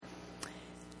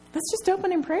Let's just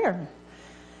open in prayer.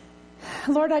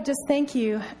 Lord, I just thank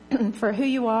you for who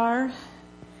you are.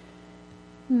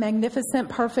 Magnificent,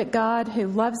 perfect God who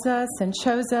loves us and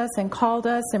chose us and called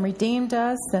us and redeemed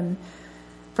us and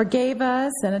forgave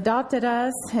us and adopted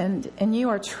us. And you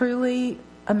are truly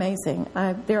amazing.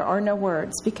 There are no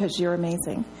words because you're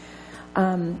amazing.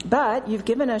 But you've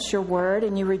given us your word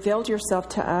and you revealed yourself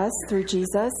to us through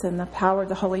Jesus and the power of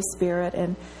the Holy Spirit.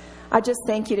 And I just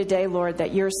thank you today, Lord,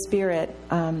 that your Spirit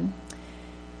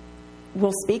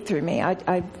will speak through me.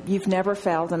 You've never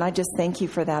failed, and I just thank you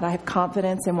for that. I have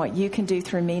confidence in what you can do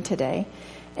through me today.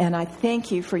 And I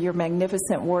thank you for your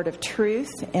magnificent word of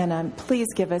truth. And please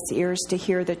give us ears to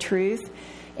hear the truth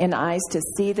and eyes to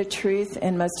see the truth,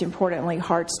 and most importantly,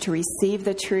 hearts to receive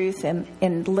the truth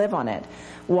and live on it,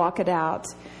 walk it out.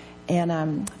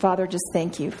 And Father, just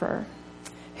thank you for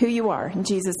who you are. In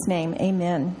Jesus' name,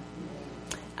 amen.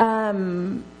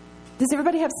 Does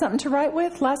everybody have something to write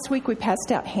with? Last week we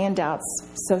passed out handouts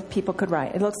so people could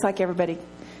write. It looks like everybody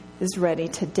is ready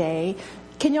today.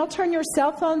 Can y'all turn your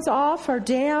cell phones off or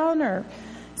down or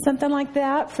something like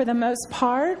that for the most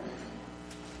part?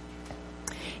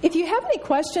 If you have any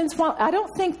questions, well, I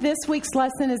don't think this week's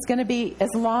lesson is going to be as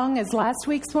long as last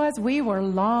week's was. We were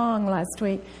long last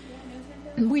week.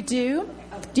 We do.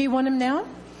 Do you want them now?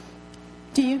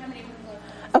 Do you?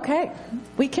 Okay,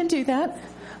 we can do that.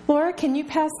 Laura, can you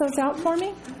pass those out for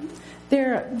me?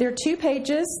 They're 2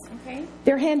 pages. Okay.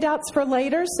 They're handouts for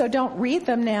later, so don't read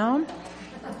them now.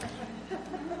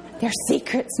 They're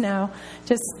secrets now.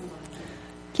 Just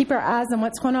keep our eyes on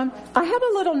what's going on. I have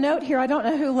a little note here. I don't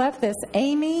know who left this.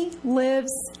 Amy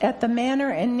lives at the manor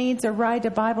and needs a ride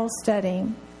to Bible study.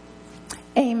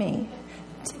 Amy,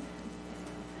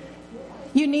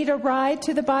 you need a ride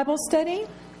to the Bible study?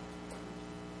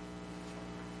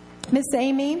 Miss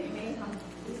Amy?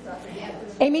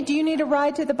 Amy, do you need a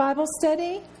ride to the Bible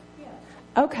study?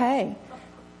 Okay.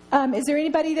 Is there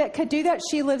anybody that could do that?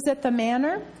 She lives at the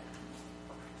manor.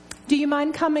 Do you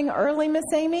mind coming early, Miss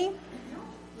Amy?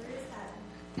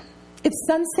 It's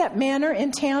Sunset Manor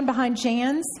in town behind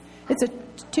Jan's. It's a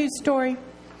 2-story.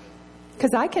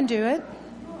 Because I can do it.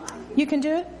 You can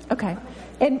do it? Okay.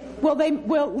 And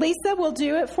Lisa will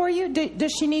do it for you?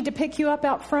 Does she need to pick you up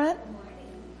out front?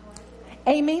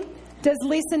 Amy, does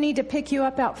Lisa need to pick you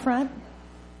up out front?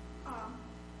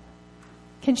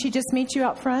 Can she just meet you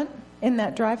out front in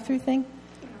that drive-through thing?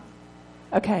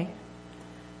 Okay.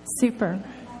 Super.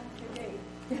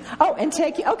 Oh, and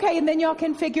take you. Okay, and then y'all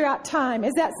can figure out time.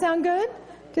 Does that sound good?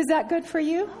 Is that good for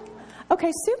you?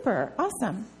 Okay, super.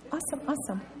 Awesome.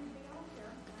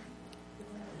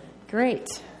 Great.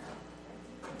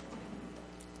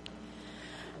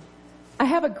 I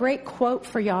have a great quote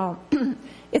for y'all.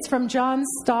 It's from John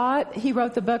Stott. He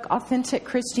wrote the book Authentic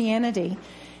Christianity.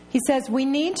 He says, we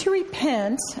need to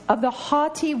repent of the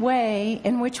haughty way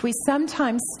in which we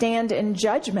sometimes stand in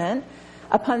judgment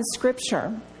upon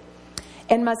Scripture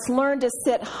and must learn to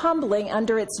sit humbly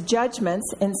under its judgments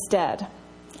instead.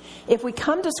 If we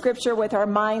come to Scripture with our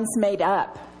minds made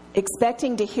up,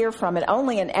 expecting to hear from it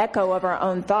only an echo of our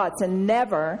own thoughts and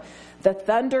never the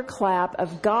thunderclap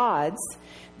of God's,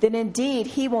 then indeed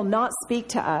He will not speak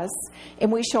to us,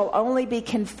 and we shall only be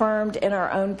confirmed in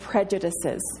our own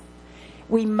prejudices.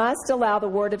 We must allow the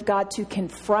Word of God to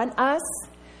confront us,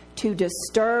 to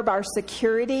disturb our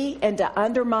security, and to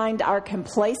undermine our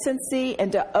complacency,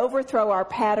 and to overthrow our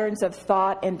patterns of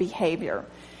thought and behavior.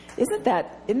 Isn't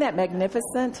that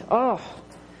magnificent? Oh,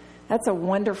 that's a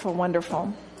wonderful,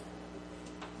 wonderful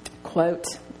quote.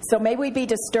 So may we be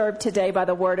disturbed today by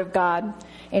the Word of God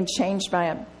and changed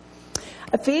by it.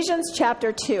 Ephesians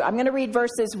chapter 2. I'm going to read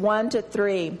verses 1 to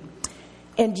 3.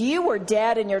 And you were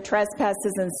dead in your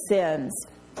trespasses and sins,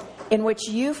 in which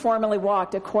you formerly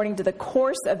walked according to the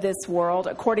course of this world,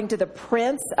 according to the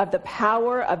prince of the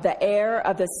power of the air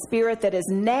of the spirit that is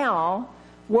now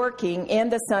working in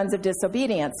the sons of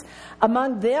disobedience.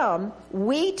 Among them,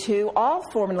 we too all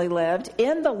formerly lived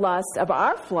in the lust of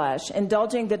our flesh,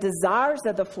 indulging the desires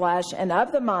of the flesh and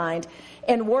of the mind,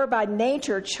 and were by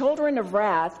nature children of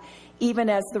wrath, even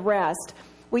as the rest.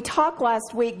 We talked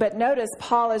last week, but notice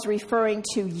Paul is referring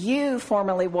to you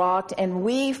formerly walked and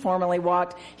we formerly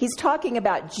walked. He's talking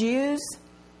about Jews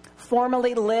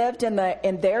formerly lived in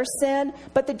their sin,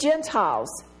 but the Gentiles,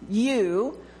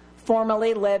 you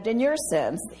formerly lived in your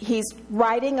sins. He's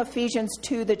writing Ephesians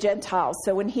to the Gentiles.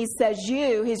 So when he says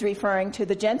you, he's referring to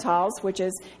the Gentiles, which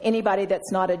is anybody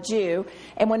that's not a Jew.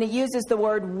 And when he uses the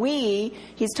word we,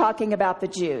 he's talking about the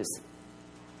Jews.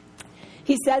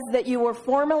 He says that you were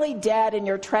formerly dead in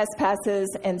your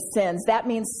trespasses and sins. That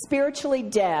means spiritually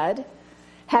dead,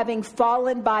 having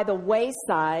fallen by the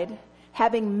wayside,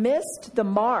 having missed the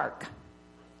mark.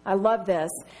 I love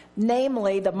this.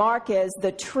 Namely, the mark is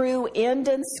the true end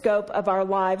and scope of our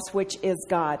lives, which is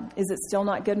God. Is it still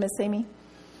not good, Miss Amy?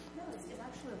 No, it's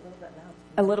actually a little bit loud.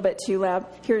 A little bit too loud?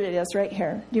 Here it is, right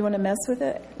here. Do you want to mess with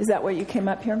it? Is that where you came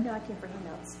up here? No, I came for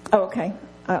handouts. Oh, okay.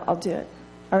 I'll do it.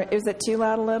 All right. Is it too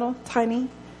loud a little? Tiny?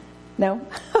 No?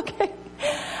 Okay.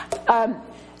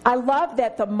 I love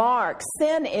that the mark,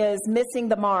 sin is missing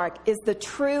the mark, is the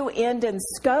true end and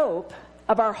scope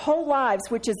of our whole lives,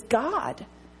 which is God.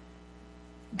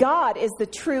 God is the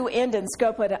true end and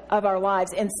scope of our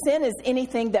lives, and sin is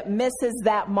anything that misses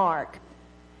that mark.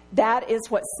 That is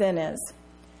what sin is.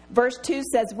 Verse 2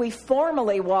 says, we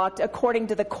formerly walked according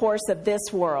to the course of this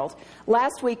world.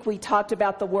 Last week we talked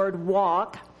about the word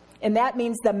walk, and that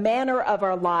means the manner of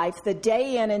our life, the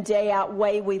day in and day out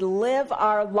way we live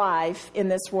our life in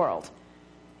this world.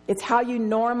 It's how you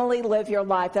normally live your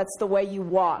life. That's the way you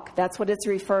walk. That's what it's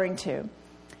referring to.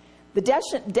 The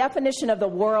definition of the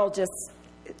world just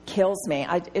kills me.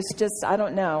 I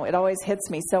don't know. It always hits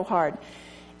me so hard.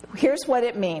 Here's what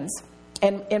it means.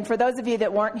 And for those of you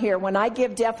that weren't here, when I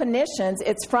give definitions,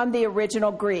 it's from the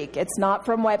original Greek. It's not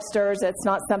from Webster's. It's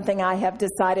not something I have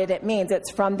decided it means. It's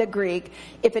from the Greek.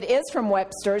 If it is from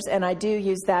Webster's, and I do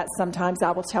use that sometimes, I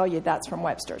will tell you that's from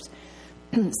Webster's.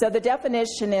 So the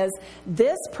definition is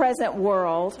this present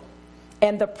world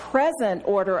and the present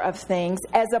order of things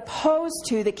as opposed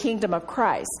to the kingdom of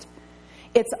Christ.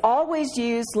 It's always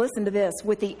used, listen to this,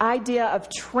 with the idea of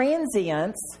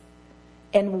transience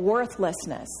and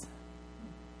worthlessness.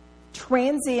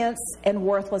 Transience and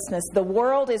worthlessness. The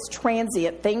world is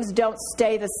transient. Things don't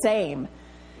stay the same.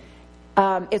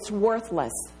 It's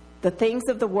worthless. The things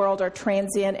of the world are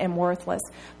transient and worthless.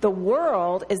 The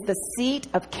world is the seat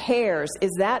of cares.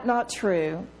 Is that not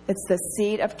true? It's the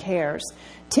seat of cares.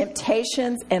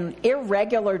 Temptations and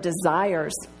irregular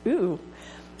desires. Ooh.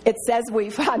 It says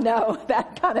I know,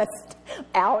 that kind of,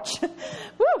 ouch.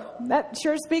 Woo, that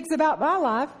sure speaks about my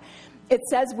life. It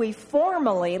says we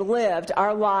formerly lived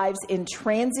our lives in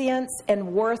transience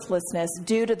and worthlessness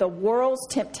due to the world's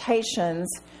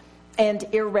temptations and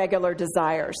irregular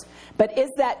desires. But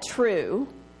is that true,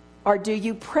 or do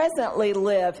you presently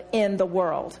live in the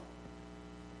world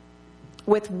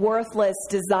with worthless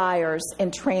desires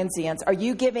and transience? Are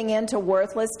you giving in to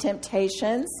worthless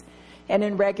temptations and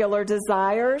irregular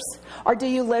desires, or do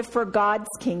you live for God's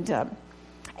kingdom?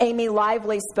 Amy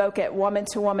Lively spoke at Woman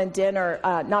to Woman dinner,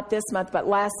 not this month, but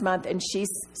last month, and she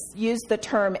used the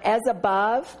term, as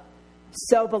above,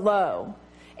 so below.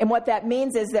 And what that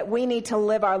means is that we need to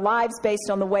live our lives based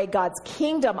on the way God's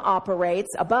kingdom operates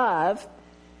above,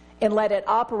 and let it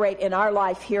operate in our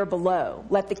life here below.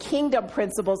 Let the kingdom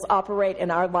principles operate in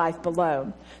our life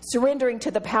below. Surrendering to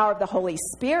the power of the Holy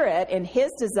Spirit and His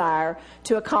desire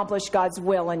to accomplish God's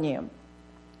will in you.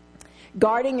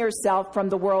 Guarding yourself from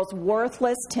the world's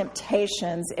worthless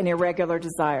temptations and irregular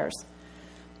desires.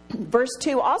 Verse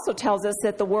 2 also tells us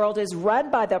that the world is run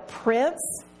by the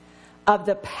prince of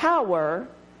the power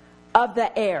of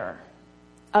the air,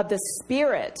 of the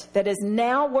spirit that is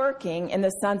now working in the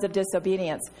sons of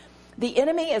disobedience. The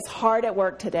enemy is hard at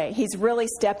work today. He's really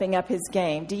stepping up his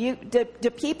game. Do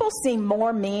people seem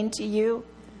more mean to you?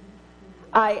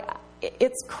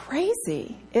 It's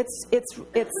crazy. It's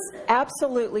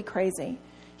absolutely crazy.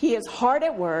 He is hard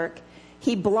at work.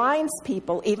 He blinds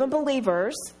people, even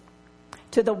believers,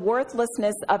 to the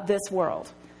worthlessness of this world.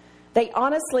 They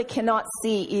honestly cannot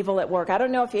see evil at work. I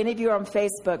don't know if any of you are on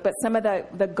Facebook, but some of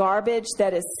the garbage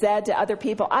that is said to other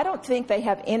people, I don't think they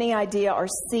have any idea or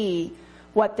see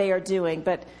what they are doing.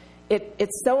 But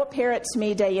it's so apparent to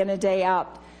me day in and day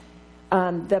out,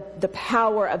 the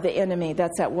power of the enemy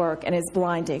that's at work and is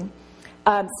blinding.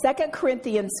 2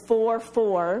 Corinthians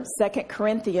 4:4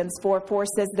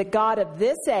 says, the God of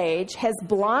this age has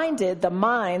blinded the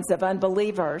minds of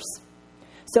unbelievers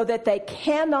so that they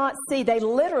cannot see. They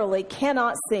literally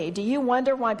cannot see. Do you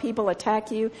wonder why people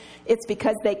attack you? It's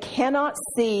because they cannot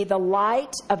see the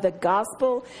light of the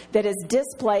gospel that is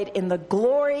displayed in the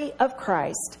glory of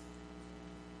Christ,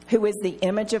 who is the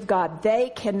image of God. They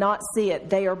cannot see it.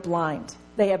 They are blind.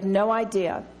 They have no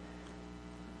idea.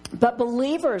 But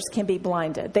believers can be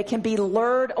blinded. They can be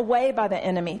lured away by the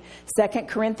enemy. 2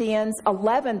 Corinthians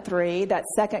 11:3, that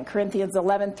 2 Corinthians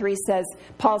 11:3 says,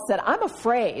 Paul said, I'm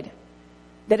afraid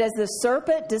that as the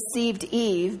serpent deceived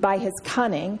Eve by his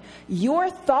cunning, your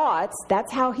thoughts,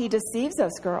 that's how he deceives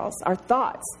us, girls, our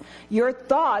thoughts. Your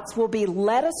thoughts will be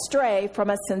led astray from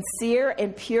a sincere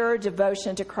and pure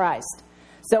devotion to Christ.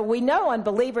 So we know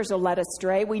unbelievers are led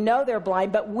astray. We know they're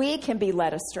blind, but we can be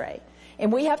led astray.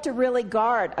 And we have to really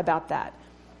guard about that.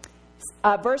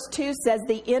 Verse 2 says,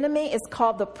 the enemy is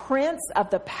called the prince of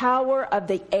the power of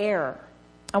the air.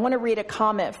 I want to read a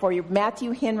comment for you.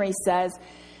 Matthew Henry says,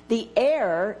 the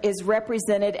air is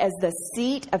represented as the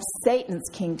seat of Satan's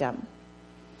kingdom.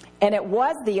 And it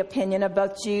was the opinion of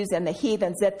both Jews and the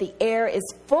heathens that the air is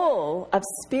full of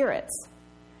spirits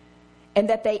and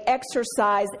that they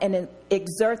exercise and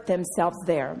exert themselves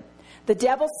there. The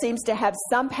devil seems to have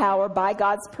some power by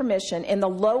God's permission in the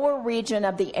lower region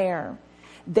of the air.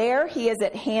 There he is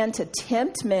at hand to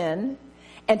tempt men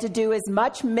and to do as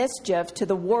much mischief to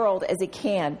the world as he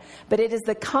can. But it is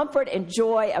the comfort and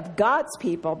joy of God's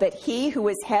people that he who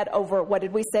is head over, what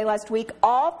did we say last week?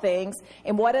 All things.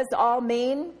 And what does all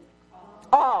mean?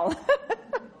 All.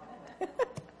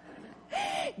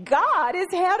 God is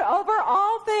head over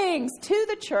all things to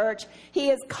the church. He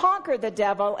has conquered the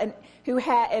devil and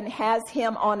has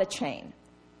him on a chain.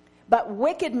 But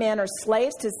wicked men are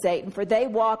slaves to Satan, for they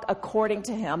walk according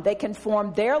to him. They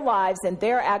conform their lives and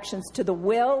their actions to the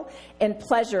will and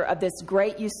pleasure of this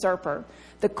great usurper.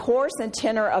 The course and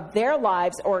tenor of their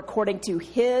lives are according to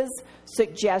his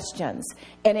suggestions,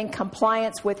 and in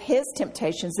compliance with his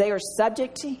temptations. They are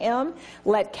subject to him,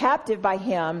 led captive by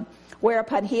him,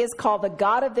 whereupon he is called the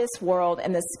God of this world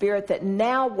and the spirit that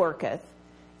now worketh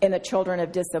in the children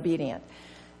of disobedience.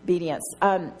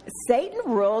 Satan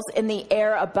rules in the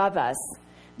air above us.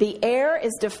 The air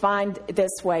is defined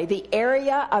this way: the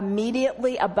area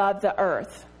immediately above the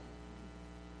earth.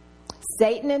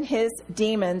 Satan and his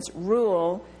demons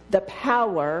rule the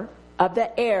power of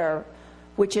the air,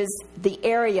 which is the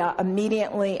area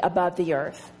immediately above the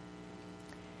earth.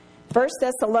 1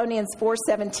 Thessalonians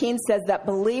 4:17 says that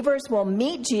believers will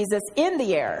meet Jesus in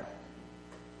the air,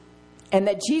 and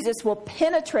that Jesus will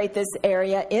penetrate this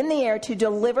area in the air to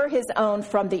deliver his own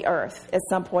from the earth at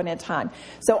some point in time.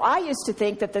 So I used to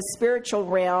think that the spiritual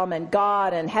realm and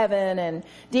God and heaven and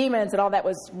demons and all that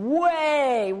was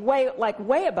way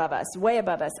above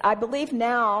us. I believe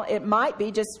now it might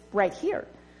be just right here,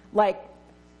 like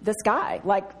the sky,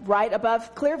 like right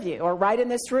above Clearview or right in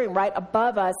this room, right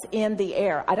above us in the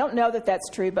air. I don't know that that's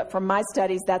true, but from my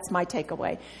studies, that's my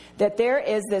takeaway. That there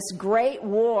is this great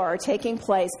war taking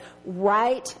place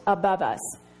right above us.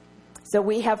 So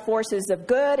we have forces of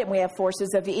good and we have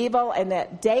forces of evil, and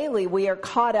that daily we are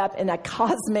caught up in a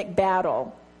cosmic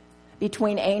battle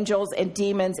between angels and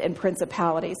demons and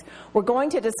principalities. We're going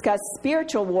to discuss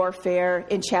spiritual warfare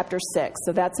in chapter 6,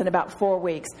 so that's in about 4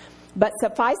 weeks. But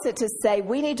suffice it to say,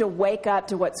 we need to wake up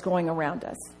to what's going around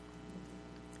us.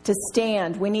 To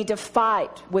stand, we need to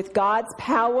fight with God's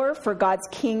power for God's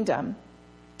kingdom.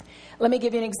 Let me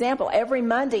give you an example. Every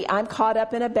Monday, I'm caught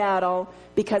up in a battle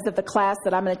because of the class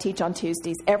that I'm going to teach on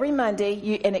Tuesdays. Every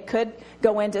Monday, and it could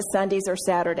go into Sundays or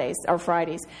Saturdays or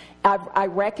Fridays. I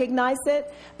recognize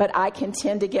it, but I can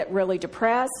tend to get really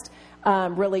depressed,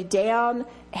 really down,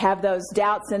 have those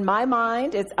doubts in my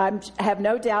mind. I have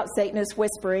no doubt Satan is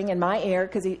whispering in my ear,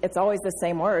 because it's always the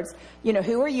same words. You know,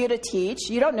 who are you to teach?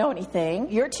 You don't know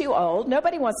anything. You're too old.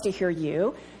 Nobody wants to hear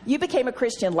you. You became a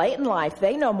Christian late in life.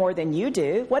 They know more than you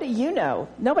do. What do you know?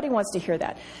 Nobody wants to hear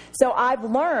that. So I've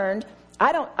learned,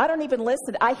 I don't even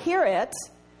listen. I hear it,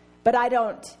 but I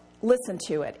don't listen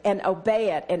to it and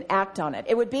obey it and act on it.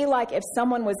 It would be like if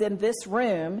someone was in this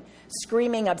room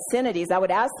screaming obscenities. I would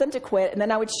ask them to quit, and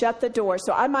then I would shut the door.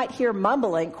 So I might hear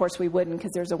mumbling. Of course, we wouldn't,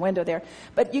 because there's a window there.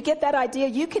 But you get that idea.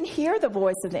 You can hear the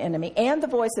voice of the enemy and the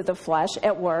voice of the flesh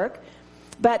at work,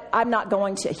 but I'm not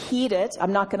going to heed it.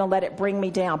 I'm not going to let it bring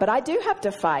me down. But I do have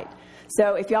to fight.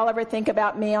 So if y'all ever think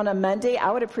about me on a Monday,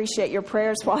 I would appreciate your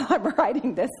prayers while I'm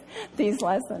writing these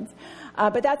lessons.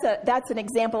 But that's an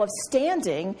example of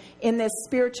standing in this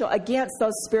against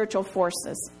those spiritual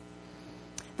forces.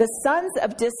 The sons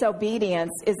of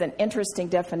disobedience is an interesting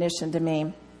definition to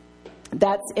me.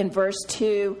 That's in verse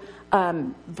 2,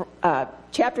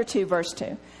 chapter 2, verse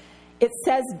 2. It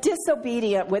says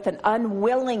disobedient with an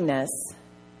unwillingness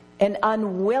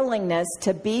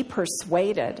to be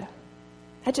persuaded.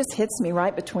 That just hits me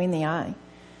right between the eye.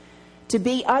 To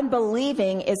be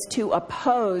unbelieving is to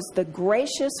oppose the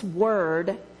gracious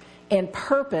word and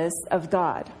purpose of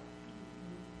God.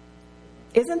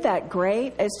 Isn't that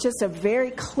great? It's just a very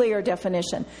clear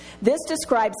definition. This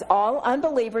describes all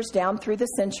unbelievers down through the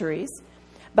centuries,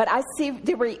 but I see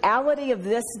the reality of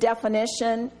this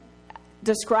definition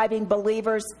describing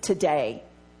believers today.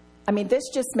 I mean, this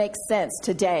just makes sense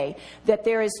today, that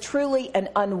there is truly an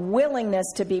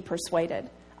unwillingness to be persuaded.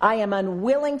 I am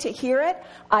unwilling to hear it.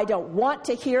 I don't want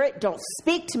to hear it. Don't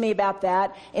speak to me about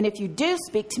that. And if you do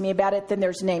speak to me about it, then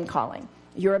there's name calling.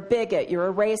 You're a bigot. You're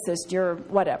a racist. You're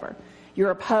whatever.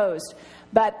 You're opposed.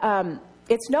 But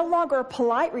it's no longer a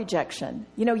polite rejection.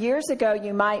 You know, years ago,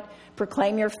 you might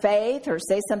proclaim your faith or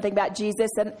say something about Jesus.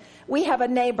 And we have a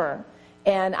neighbor,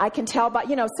 and I can tell by,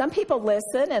 some people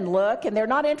listen and look, and they're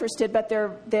not interested, but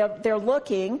they're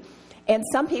looking. And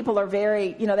some people are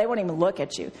very, they won't even look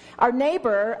at you. Our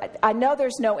neighbor, I know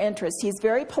there's no interest. He's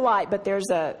very polite, but there's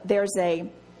a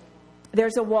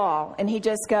wall. And he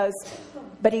just goes,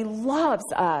 but he loves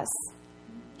us.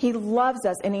 He loves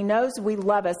us, and he knows we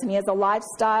love us, and he has a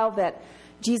lifestyle that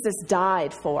Jesus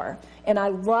died for. And I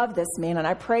love this man, and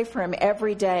I pray for him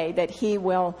every day that he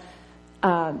will,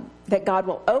 that God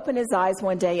will open his eyes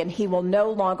one day, and he will no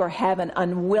longer have an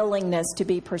unwillingness to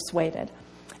be persuaded.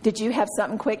 Did you have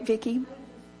something quick, Vicki?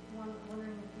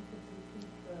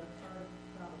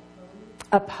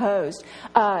 Opposed.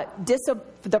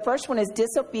 The first one is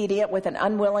disobedient with an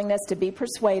unwillingness to be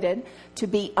persuaded. To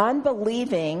be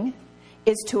unbelieving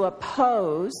is to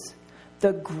oppose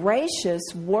the gracious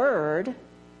word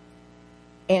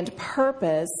and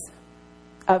purpose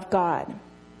of God.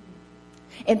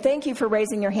 And thank you for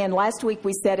raising your hand. Last week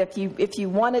we said if you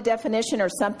want a definition or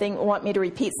something, want me to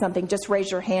repeat something, just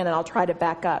raise your hand and I'll try to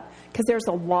back up, because there's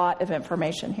a lot of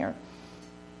information here.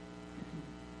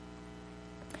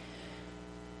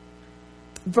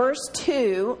 Verses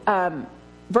 2,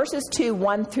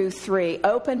 1 through 3,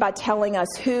 open by telling us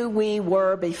who we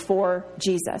were before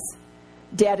Jesus.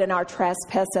 Dead in our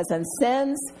trespasses and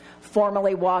sins,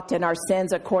 formerly walked in our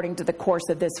sins according to the course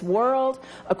of this world,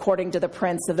 according to the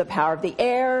prince of the power of the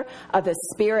air, of the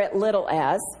spirit, little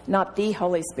s, not the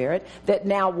Holy Spirit, that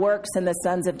now works in the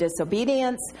sons of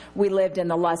disobedience. We lived in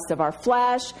the lust of our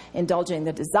flesh, indulging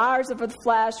the desires of the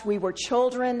flesh. We were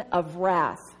children of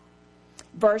wrath.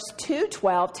 Verse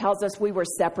 2:12 tells us we were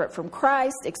separate from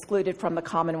Christ, excluded from the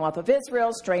commonwealth of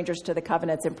Israel, strangers to the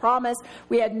covenants and promise.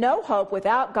 We had no hope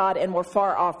without God and were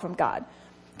far off from God.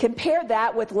 Compare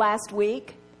that with last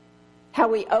week, how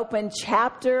we opened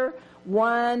chapter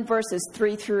 1, verses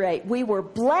 3 through 8. We were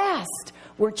blessed,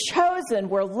 we're chosen,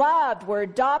 we're loved, we're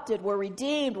adopted, we're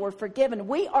redeemed, we're forgiven.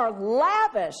 We are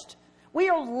lavished. We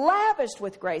are lavished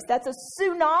with grace. That's a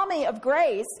tsunami of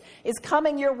grace is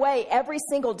coming your way every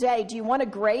single day. Do you want a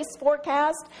grace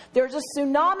forecast? There's a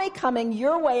tsunami coming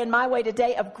your way and my way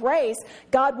today of grace.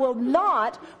 God will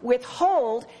not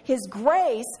withhold his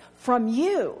grace from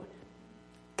you.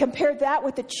 Compare that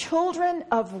with the children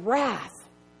of wrath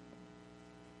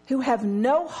who have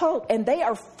no hope, and they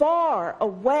are far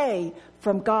away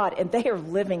from God, and they are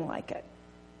living like it.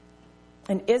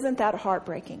 And isn't that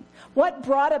heartbreaking? What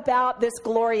brought about this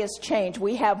glorious change?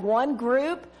 We have one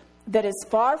group that is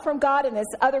far from God and this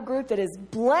other group that is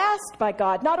blessed by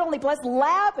God. Not only blessed,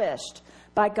 lavished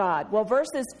by God. Well,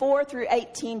 verses 4 through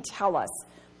 18 tell us.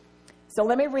 So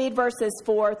let me read verses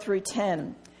 4 through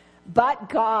 10. But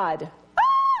God,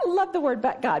 I love the word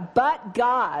but God. But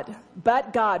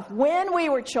God, when we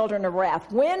were children of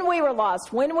wrath, when we were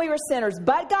lost, when we were sinners,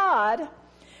 but God,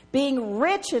 being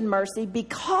rich in mercy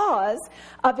because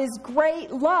of his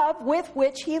great love with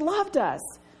which he loved us.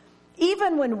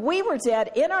 Even when we were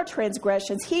dead in our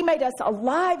transgressions, he made us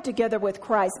alive together with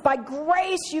Christ. By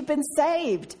grace you've been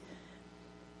saved.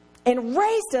 And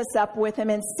raised us up with him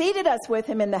and seated us with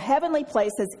him in the heavenly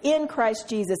places in Christ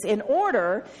Jesus, in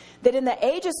order that in the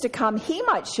ages to come he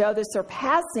might show the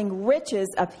surpassing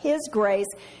riches of his grace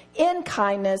in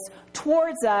kindness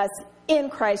towards us in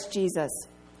Christ Jesus.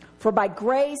 For by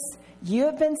grace you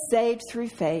have been saved through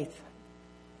faith,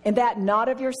 and that not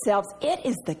of yourselves. It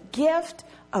is the gift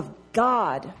of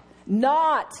God,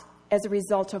 not as a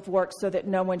result of works, so that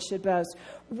no one should boast.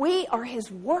 We are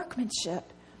his workmanship,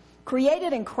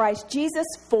 created in Christ Jesus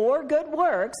for good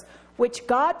works, which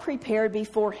God prepared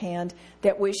beforehand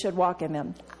that we should walk in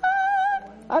them.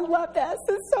 I love that.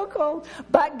 This is so cool.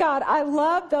 But God, I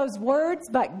love those words,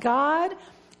 but God.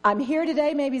 I'm here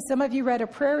today. Maybe some of you read a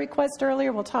prayer request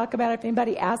earlier. We'll talk about it. If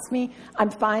anybody asks me,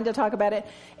 I'm fine to talk about it.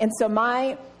 And so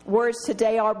my words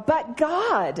today are, but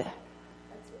God.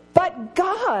 But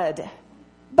God.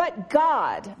 But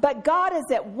God. But God is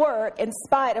at work in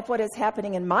spite of what is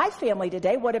happening in my family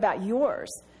today. What about yours?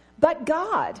 But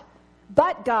God.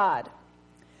 But God.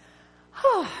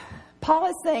 Paul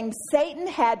is saying Satan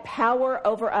had power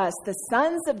over us, the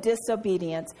sons of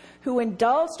disobedience, who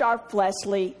indulged our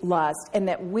fleshly lust, and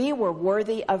that we were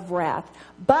worthy of wrath.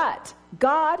 But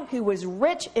God, who was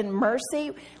rich in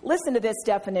mercy, listen to this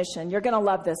definition. You're going to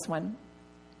love this one.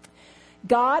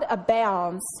 God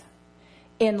abounds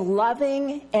in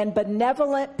loving and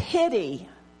benevolent pity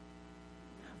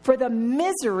for the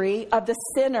misery of the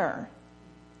sinner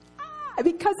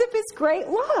because of his great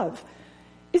love.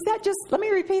 Is that just, let me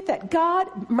repeat that. God,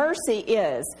 mercy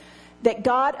is that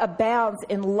God abounds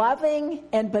in loving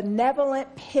and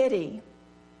benevolent pity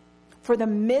for the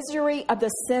misery of the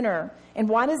sinner. And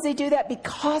why does he do that?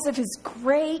 Because of his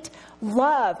great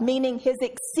love, meaning his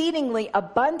exceedingly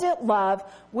abundant love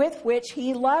with which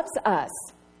he loves us.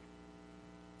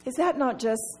 Is that not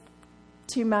just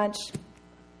too much?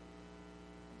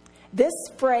 This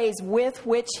phrase, with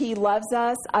which he loves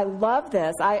us, I love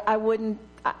this.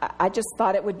 I just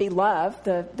thought it would be love,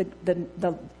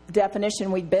 the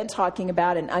definition we've been talking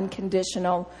about, an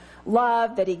unconditional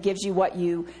love, that he gives you what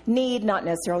you need, not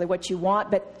necessarily what you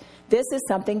want, but this is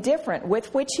something different.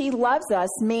 With which he loves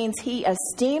us means he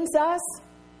esteems us,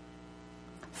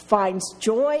 finds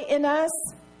joy in us,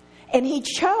 and he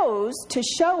chose to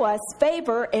show us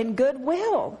favor and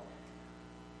goodwill.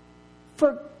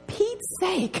 For Pete's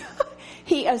sake,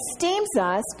 he esteems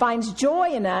us, finds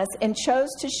joy in us, and chose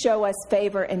to show us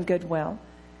favor and goodwill.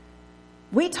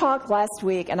 We talked last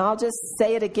week, and I'll just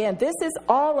say it again. This is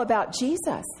all about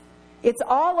Jesus. It's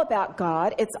all about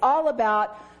God. It's all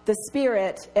about the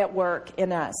Spirit at work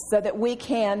in us so that we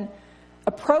can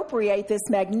appropriate this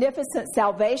magnificent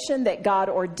salvation that God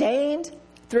ordained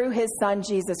through his Son,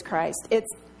 Jesus Christ. It's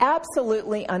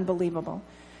absolutely unbelievable.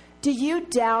 Do you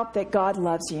doubt that God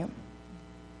loves you?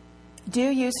 Do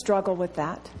you struggle with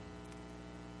that?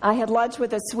 I had lunch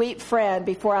with a sweet friend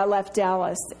before I left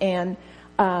Dallas, and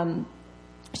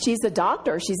she's a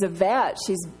doctor. She's a vet.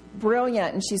 She's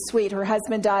brilliant, and she's sweet. Her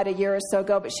husband died a year or so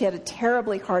ago, but she had a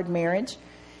terribly hard marriage.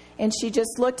 And she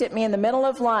just looked at me in the middle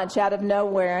of lunch out of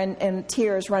nowhere, and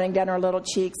tears running down her little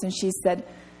cheeks, and she said,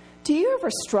 "Do you ever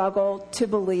struggle to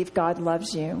believe God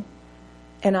loves you?"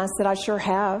 And I said, "I sure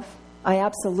have. I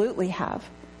absolutely have."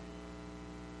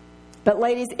 But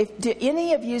ladies, do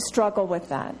any of you struggle with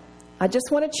that? I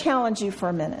just want to challenge you for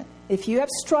a minute. If you have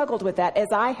struggled with that, as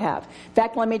I have. In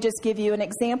fact, let me just give you an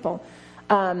example.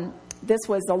 This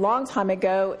was a long time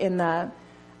ago in the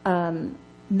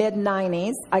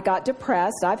mid-90s. I got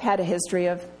depressed. I've had a history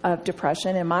of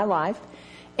depression in my life.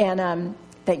 And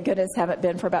thank goodness haven't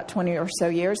been for about 20 or so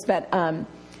years. But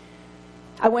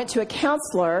I went to a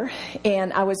counselor,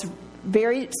 and I was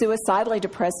very suicidally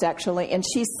depressed, actually. And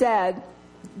she said,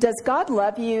 "Does God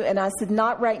love you?" And I said,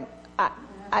 not right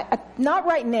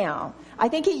now. I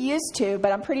think he used to,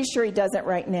 but I'm pretty sure he doesn't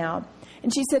right now.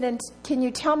 And she said, "And can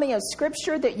you tell me a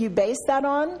scripture that you base that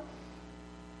on?"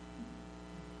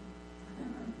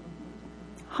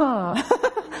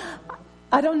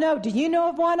 I don't know. Do you know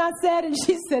of one? I said. And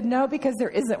she said, "No, because there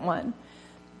isn't one."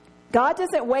 God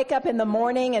doesn't wake up in the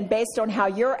morning and based on how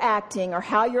you're acting or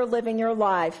how you're living your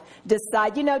life,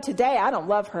 decide, today I don't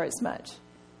love her as much.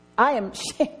 I'm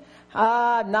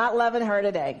not loving her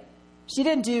today. She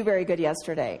didn't do very good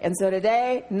yesterday. And so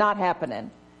today, not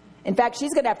happening. In fact,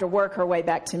 she's going to have to work her way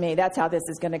back to me. That's how this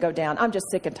is going to go down. I'm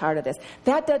just sick and tired of this.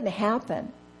 That doesn't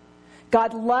happen.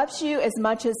 God loves you as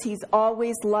much as he's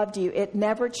always loved you. It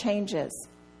never changes.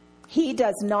 He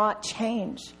does not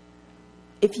change.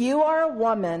 If you are a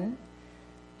woman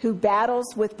who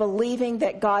battles with believing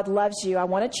that God loves you, I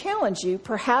want to challenge you.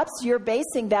 Perhaps you're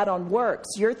basing that on works.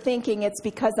 You're thinking it's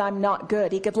because I'm not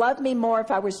good. He could love me more if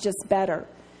I was just better.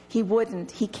 He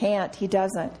wouldn't. He can't. He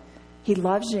doesn't. He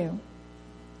loves you.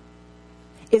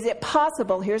 Is it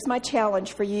possible, here's my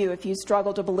challenge for you if you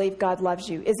struggle to believe God loves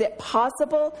you. Is it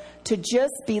possible to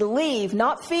just believe,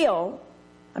 not feel?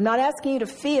 I'm not asking you to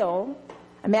feel.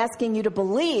 I'm asking you to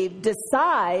believe,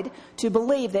 decide to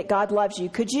believe that God loves you.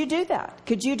 Could you do that?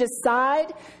 Could you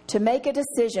decide to make a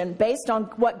decision based on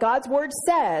what God's word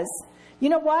says? You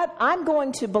know what? I'm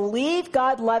going to believe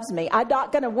God loves me. I'm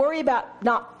not going to worry about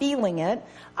not feeling it.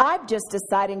 I'm just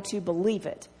deciding to believe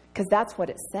it because that's what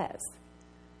it says.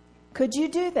 Could you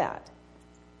do that?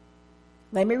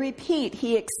 Let me repeat.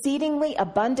 He exceedingly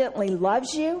abundantly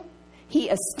loves you. He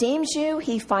esteems you.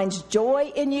 He finds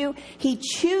joy in you. He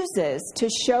chooses to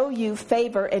show you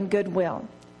favor and goodwill.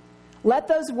 Let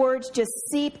those words just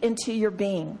seep into your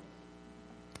being.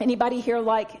 Anybody here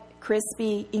like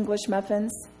crispy English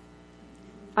muffins?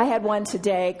 I had one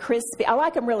today, crispy. I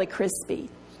like them really crispy.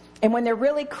 And when they're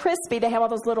really crispy, they have all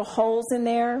those little holes in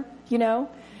there,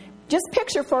 Just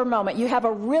picture for a moment, you have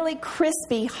a really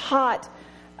crispy, hot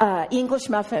English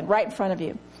muffin right in front of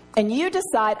you. And you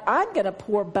decide, I'm going to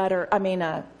pour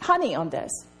honey on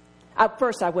this.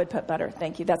 First, I would put butter.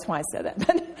 Thank you. That's why I said that.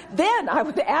 But then I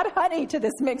would add honey to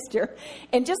this mixture.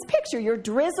 And just picture, you're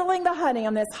drizzling the honey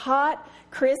on this hot,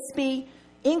 crispy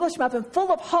English muffin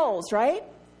full of holes, right?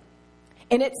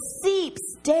 And it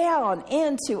seeps down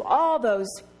into all those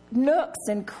nooks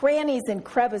and crannies and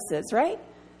crevices, right?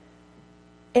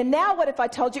 And now what if I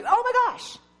told you, oh my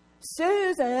gosh,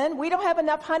 Susan, we don't have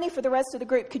enough honey for the rest of the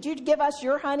group. Could you give us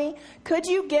your honey? Could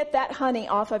you get that honey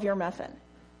off of your muffin?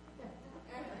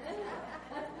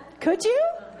 Could you?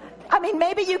 I mean,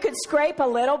 maybe you could scrape a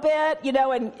little bit,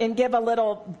 and give a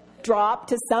little drop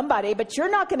to somebody, but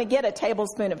you're not going to get a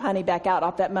tablespoon of honey back out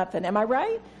off that muffin. Am I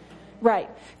right? Right.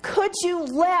 Could you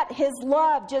let his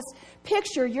love, just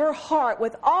picture your heart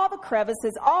with all the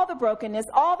crevices, all the brokenness,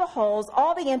 all the holes,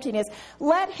 all the emptiness.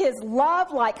 Let his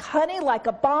love, like honey, like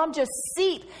a balm, just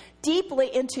seep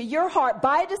deeply into your heart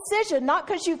by a decision, not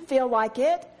because you feel like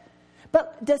it,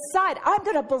 but decide, I'm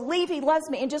going to believe he loves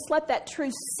me, and just let that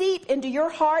truth seep into your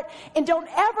heart, and don't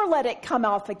ever let it come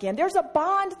off again. There's a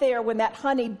bond there when that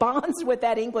honey bonds with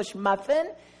that English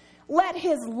muffin. Let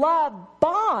his love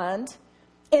bond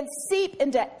and seep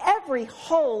into every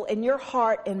hole in your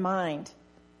heart and mind,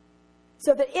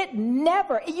 so that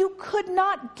you could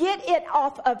not get it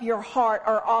off of your heart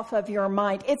or off of your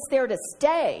mind. It's there to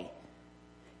stay,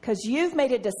 because you've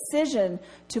made a decision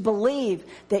to believe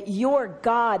that your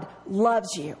God loves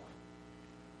you.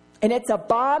 And it's a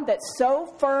bond that's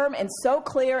so firm and so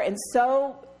clear and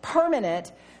so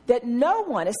permanent that no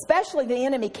one, especially the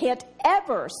enemy, can't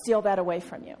ever steal that away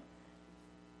from you.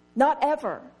 Not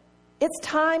ever. It's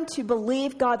time to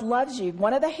believe God loves you.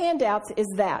 One of the handouts is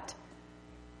that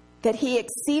he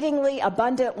exceedingly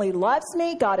abundantly loves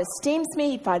me. God esteems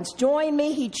me. He finds joy in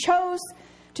me. He chose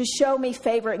to show me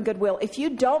favor and goodwill. If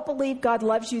you don't believe God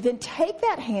loves you, then take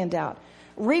that handout.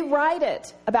 Rewrite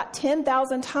it about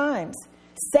 10,000 times.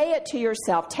 Say it to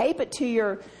yourself. Tape it to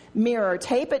your mirror.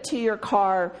 Tape it to your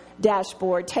car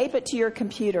dashboard. Tape it to your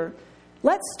computer.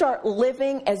 Let's start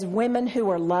living as women who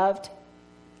are loved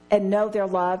and know they're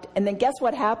loved. And then guess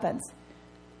what happens?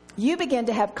 You begin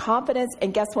to have confidence,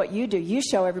 and guess what you do? You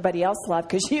show everybody else love,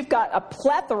 because you've got a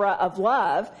plethora of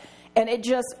love, and it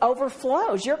just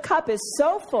overflows. Your cup is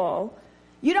so full,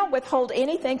 you don't withhold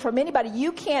anything from anybody.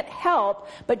 You can't help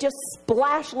but just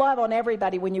splash love on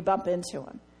everybody when you bump into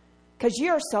them, because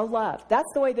you're so loved.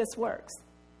 That's the way this works.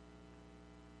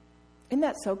 Isn't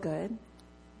that so good?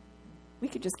 We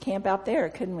could just camp out there,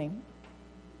 couldn't we?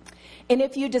 And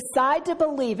if you decide to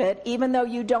believe it, even though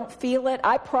you don't feel it,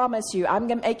 I promise you, I'm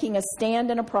making a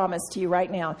stand and a promise to you right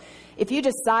now. If you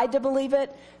decide to believe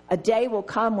it, a day will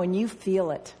come when you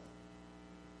feel it.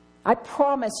 I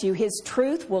promise you, his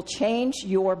truth will change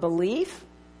your belief,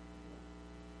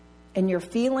 and your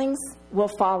feelings will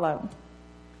follow.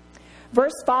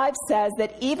 Verse 5 says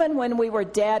that even when we were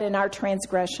dead in our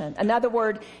transgression, in other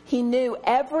words, he knew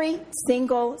every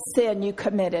single sin you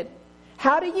committed.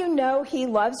 How do you know he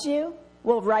loves you?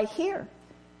 Well, right here.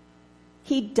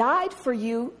 He died for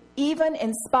you even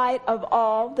in spite of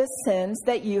all the sins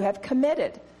that you have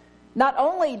committed. Not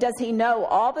only does he know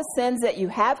all the sins that you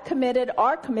have committed,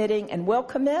 are committing, and will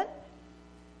commit,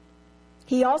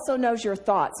 he also knows your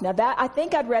thoughts. Now, that I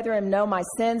think I'd rather him know my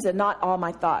sins and not all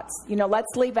my thoughts.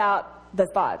 Let's leave out the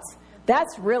thoughts.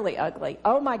 That's really ugly.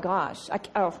 Oh, my gosh.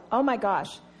 Oh, my gosh.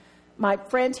 My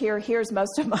friend here hears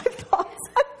most of my thoughts.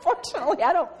 Unfortunately,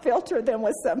 I don't filter them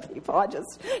with some people. I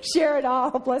just share it all.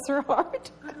 Bless her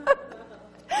heart.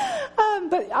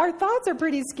 But our thoughts are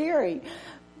pretty scary.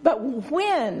 But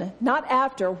when, not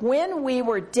after, when we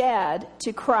were dead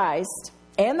to Christ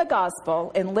and the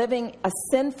gospel and living a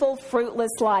sinful,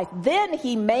 fruitless life, then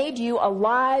he made you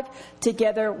alive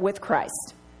together with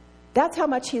Christ. That's how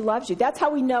much he loves you. That's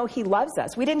how we know he loves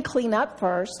us. We didn't clean up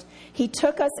first. He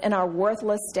took us in our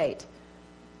worthless state.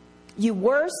 You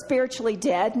were spiritually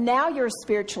dead. Now you're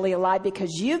spiritually alive because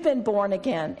you've been born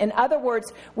again. In other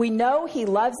words, we know he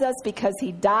loves us because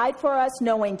he died for us,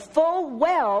 knowing full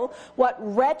well what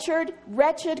wretched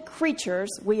creatures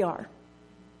we are.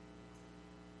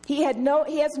 He has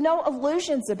no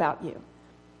illusions about you.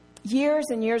 Years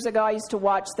and years ago, I used to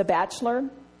watch The Bachelor,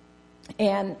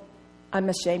 and I'm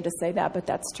ashamed to say that, but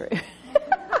that's true.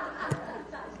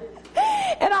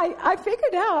 And I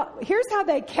figured out, here's how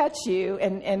they catch you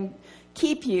and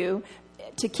keep you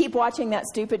to keep watching that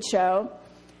stupid show,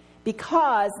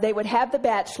 because they would have the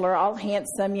bachelor, all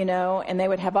handsome, and they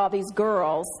would have all these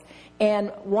girls,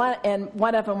 and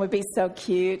one of them would be so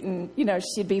cute, and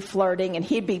she'd be flirting,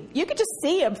 and you could just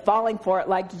see him falling for it,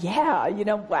 like, yeah,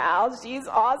 wow, she's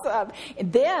awesome.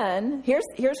 And then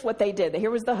here's what they did. Here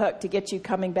was the hook to get you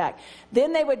coming back.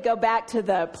 Then they would go back to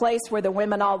the place where the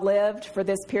women all lived for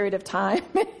this period of time,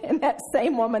 and that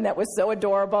same woman that was so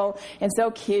adorable and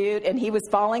so cute, and he was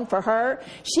falling for her,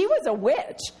 she was a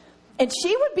witch. And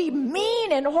she would be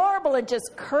mean and horrible and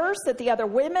just curse at the other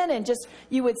women, and just,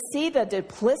 you would see the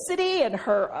duplicity in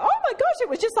her. Oh my gosh, it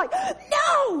was just like,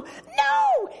 no,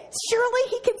 surely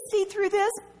he can see through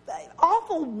this.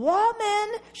 awful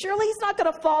woman. Surely he's not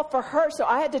going to fall for her. So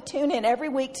I had to tune in every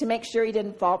week to make sure he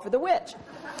didn't fall for the witch.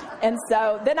 And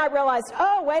so then I realized,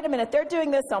 oh, wait a minute, they're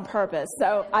doing this on purpose.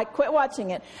 So I quit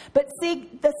watching it. But see,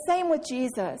 the same with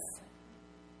Jesus.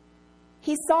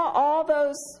 He saw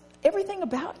everything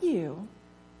about you.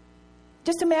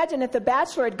 Just imagine if the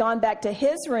bachelor had gone back to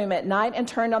his room at night and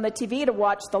turned on the TV to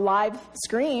watch the live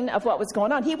screen of what was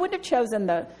going on. He wouldn't have chosen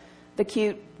the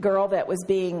cute girl that was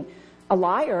being a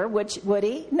liar, would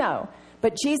he? No.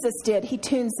 But Jesus did. He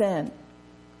tunes in.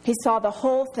 He saw the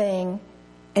whole thing,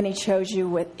 and he chose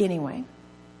you anyway.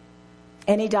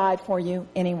 And he died for you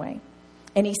anyway.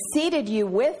 And he seated you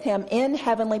with him in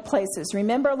heavenly places.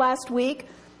 Remember last week?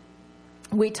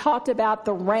 We talked about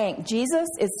the rank. Jesus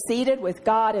is seated with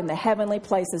God in the heavenly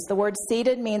places. The word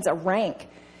seated means a rank.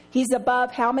 He's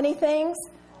above how many things?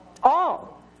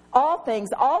 All things,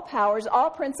 all powers, all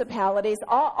principalities,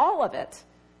 all of it.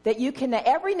 That you can,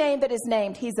 every name that is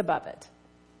named, he's above it.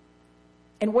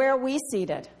 And where are we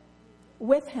seated?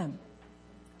 With him.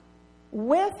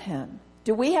 With him.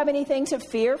 Do we have anything to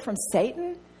fear from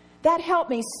Satan? That helped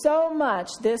me so much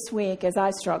this week as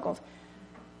I struggled.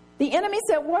 The enemy's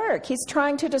at work. He's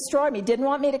trying to destroy me. Didn't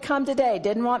want me to come today.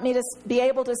 Didn't want me to be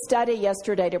able to study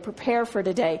yesterday, to prepare for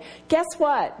today. Guess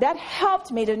what? That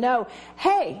helped me to know,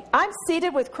 hey, I'm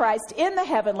seated with Christ in the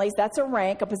heavenlies. That's a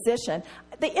rank, a position.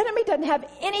 The enemy doesn't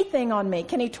have anything on me.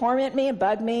 Can he torment me and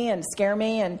bug me and scare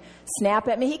me and snap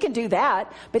at me? He can do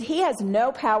that, but he has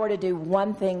no power to do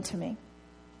one thing to me.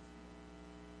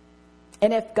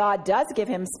 And if God does give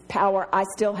him power, I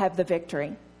still have the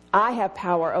victory. I have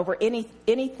power over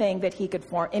anything that he could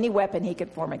form, any weapon he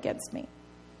could form against me.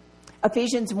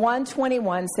 Ephesians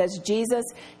 1:21 says Jesus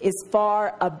is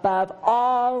far above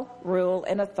all rule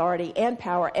and authority and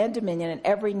power and dominion and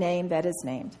every name that is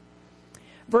named.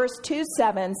 Verse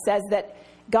 2:7 says that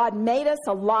God made us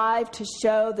alive to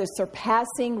show the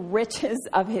surpassing riches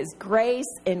of his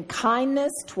grace and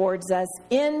kindness towards us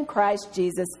in Christ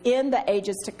Jesus in the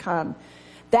ages to come.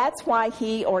 That's why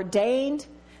he ordained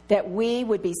that we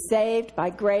would be saved by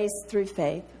grace through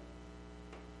faith.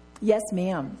 Yes,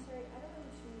 ma'am. Sorry, I don't know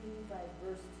what you mean by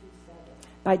verse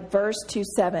 2:7. By verse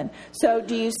 2:7. So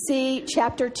do you see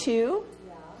chapter 2?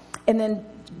 Yeah. And then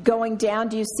going down,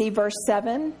 do you see verse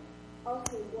 7?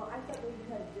 Okay, well, I thought maybe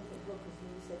you had a different book because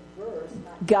when you said verse,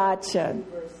 not Gotcha.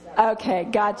 verse 7. Okay,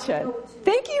 gotcha.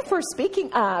 Thank you for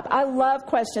speaking up. I love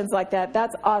questions like that.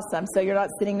 That's awesome. So you're not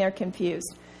sitting there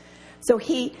confused. So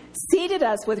he seated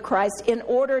us with Christ in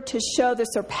order to show the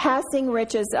surpassing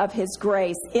riches of his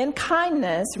grace in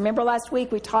kindness. Remember last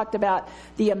week we talked about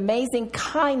the amazing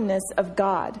kindness of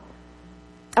God.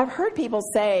 I've heard people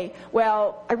say,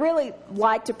 well, I really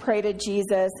like to pray to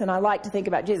Jesus and I like to think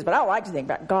about Jesus, but I don't like to think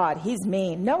about God. He's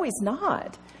mean. No, he's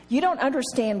not. You don't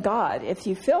understand God if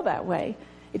you feel that way.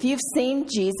 If you've seen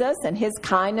Jesus and his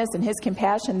kindness and his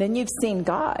compassion, then you've seen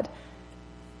God.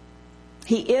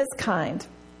 He is kind.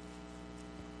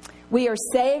 We are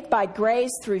saved by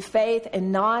grace through faith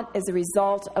and not as a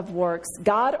result of works.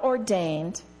 God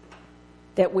ordained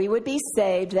that we would be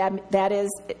saved, that is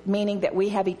meaning that we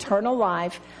have eternal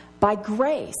life, by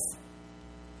grace.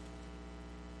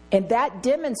 And that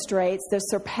demonstrates the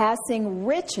surpassing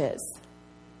riches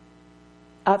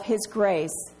of his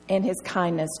grace and his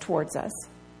kindness towards us.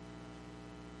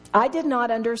 I did not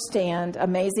understand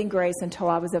Amazing Grace until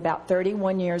I was about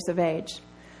 31 years of age.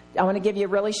 I want to give you a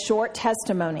really short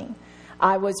testimony.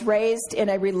 I was raised in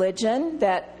a religion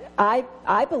that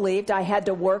I believed I had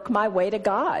to work my way to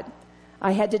God.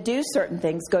 I had to do certain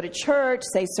things, go to church,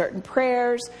 say certain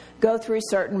prayers, go through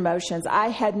certain motions. I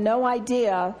had no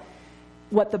idea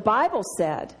what the Bible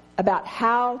said about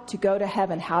how to go to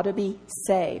heaven, how to be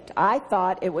saved. I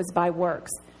thought it was by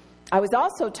works. I was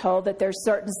also told that there's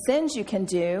certain sins you can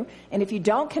do, and if you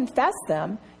don't confess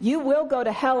them, you will go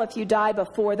to hell if you die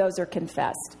before those are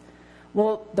confessed.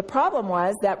 Well, the problem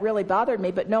was that really bothered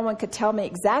me, but no one could tell me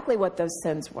exactly what those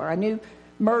sins were. I knew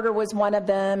murder was one of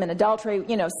them and adultery.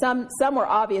 You know, some were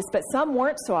obvious, but some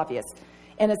weren't so obvious.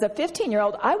 And as a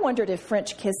 15-year-old, I wondered if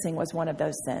French kissing was one of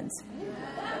those sins.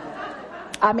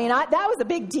 I mean, that was a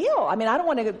big deal. I mean,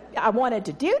 I wanted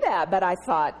to do that, but I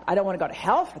thought, I don't want to go to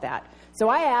hell for that. So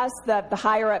I asked the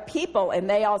higher up people, and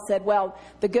they all said, well,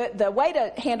 the way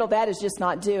to handle that is just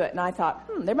not do it. And I thought,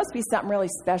 there must be something really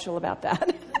special about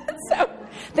that. So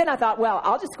then I thought, well,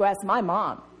 I'll just go ask my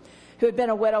mom, who had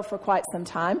been a widow for quite some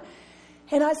time.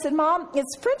 And I said, Mom, is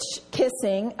French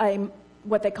kissing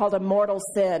what they called a mortal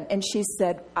sin? And she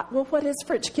said, well, what is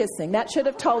French kissing? That should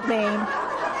have told me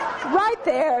right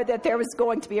there that there was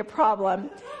going to be a problem.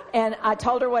 And I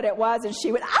told her what it was, and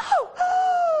she went,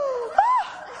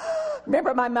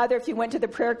 Remember my mother, if you went to the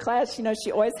prayer class,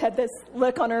 she always had this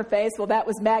look on her face. Well, that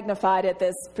was magnified at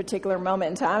this particular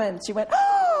moment in time. And she went,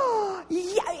 oh,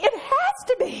 yeah, it has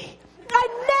to be. I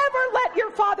never let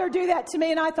your father do that to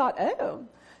me. And I thought, oh,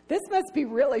 this must be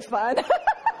really fun.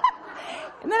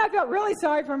 And then I felt really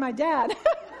sorry for my dad.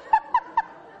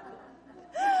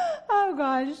 Oh,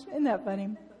 gosh. Isn't that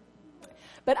funny?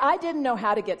 But I didn't know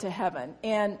how to get to heaven.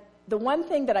 And the one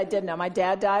thing that I did know, my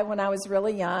dad died when I was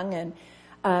really young, and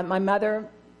my mother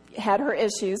had her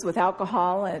issues with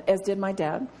alcohol, as did my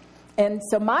dad. And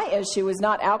so my issue was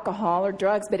not alcohol or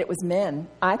drugs, but it was men.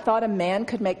 I thought a man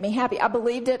could make me happy. I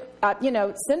believed it.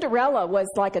 Cinderella was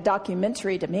like a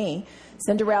documentary to me.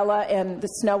 Cinderella and the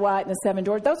Snow White and the Seven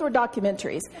Dwarfs, those were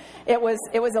documentaries. It was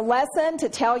a lesson to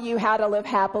tell you how to live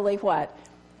happily, what?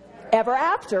 Ever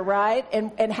after, right?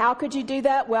 And how could you do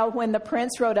that? Well, when the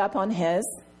prince rode up on his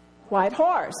white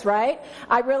horse, right?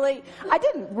 I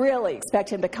didn't really expect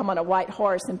him to come on a white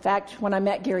horse. In fact, when I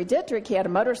met Gary Dittrich, he had a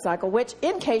motorcycle, which,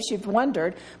 in case you've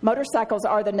wondered, motorcycles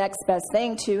are the next best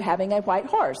thing to having a white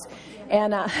horse.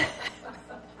 And,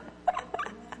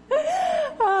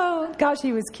 oh, gosh,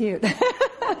 he was cute.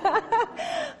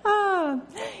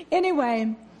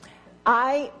 Anyway,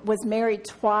 I was married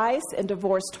twice and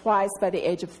divorced twice by the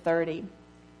age of 30.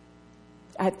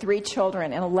 I had 3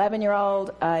 children, an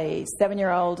 11-year-old, a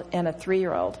 7-year-old, and a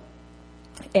 3-year-old.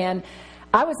 And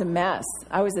I was a mess.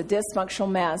 I was a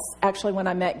dysfunctional mess, actually, when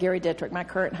I met Gary Dittrich, my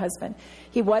current husband.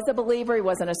 He was a believer. He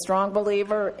wasn't a strong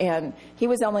believer, and he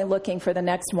was only looking for the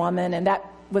next woman, and that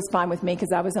was fine with me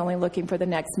because I was only looking for the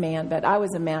next man, but I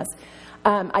was a mess.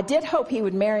 I did hope he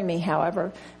would marry me,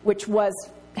 however, which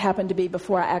happened to be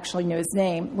before I actually knew his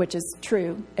name, which is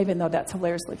true, even though that's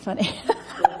hilariously funny.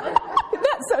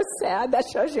 So sad. That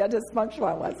shows you how dysfunctional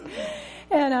I was.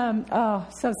 And,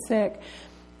 so sick.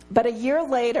 But a year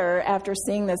later, after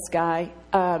seeing this guy,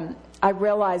 I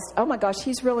realized, oh my gosh,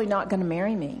 he's really not going to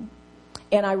marry me.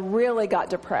 And I really got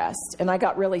depressed, and I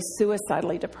got really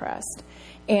suicidally depressed.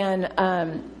 And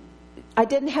I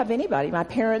didn't have anybody. My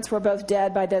parents were both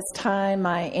dead by this time.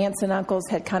 My aunts and uncles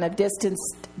had kind of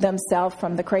distanced themselves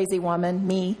from the crazy woman,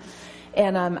 me.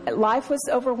 And life was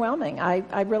overwhelming.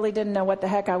 I really didn't know what the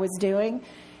heck I was doing,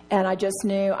 and I just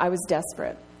knew I was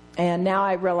desperate. And now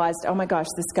I realized, oh my gosh,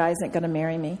 this guy isn't going to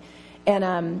marry me.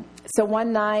 And so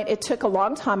one night, it took a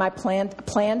long time. I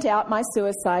planned out my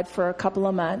suicide for a couple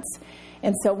of months.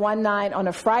 And so one night, on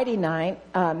a Friday night,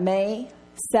 May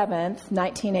 7th,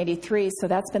 1983, so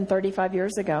that's been 35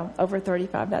 years ago, over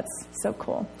 35, that's so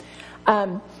cool.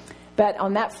 But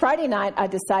on that Friday night, I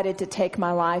decided to take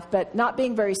my life. But not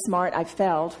being very smart, I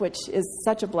failed, which is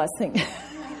such a blessing.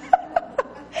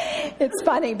 It's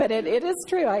funny, but it is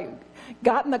true. I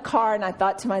got in the car and I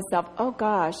thought to myself, oh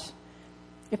gosh,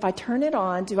 if I turn it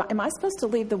on, am I supposed to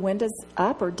leave the windows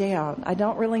up or down? I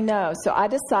don't really know. So I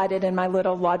decided in my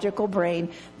little logical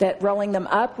brain that rolling them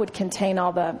up would contain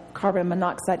all the carbon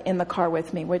monoxide in the car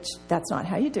with me, which that's not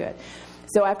how you do it.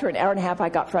 So after an hour and a half, I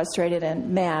got frustrated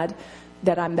and mad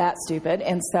that I'm that stupid.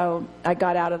 And so I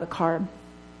got out of the car.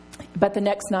 But the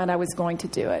next night I was going to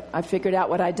do it. I figured out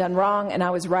what I'd done wrong, and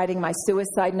I was writing my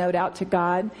suicide note out to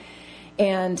God.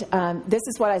 And this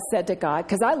is what I said to God,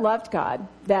 because I loved God.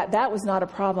 That was not a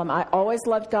problem. I always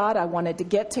loved God. I wanted to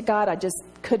get to God. I just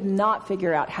could not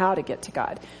figure out how to get to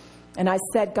God. And I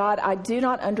said, God, I do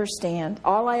not understand.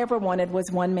 All I ever wanted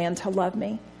was one man to love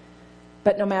me.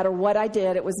 But no matter what I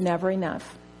did, it was never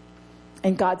enough.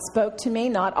 And God spoke to me,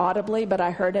 not audibly, but I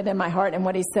heard it in my heart. And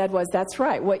what he said was, that's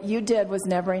right. What you did was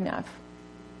never enough.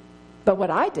 But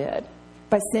what I did,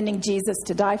 by sending Jesus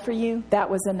to die for you, that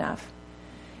was enough.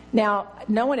 Now,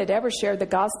 no one had ever shared the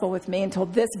gospel with me until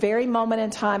this very moment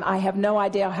in time. I have no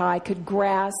idea how I could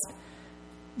grasp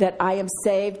that I am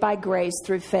saved by grace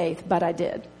through faith, but I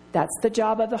did. That's the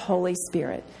job of the Holy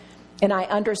Spirit. And I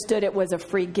understood it was a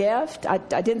free gift. I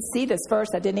didn't see this verse.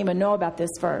 I didn't even know about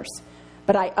this verse.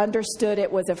 But I understood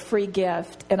it was a free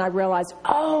gift, and I realized,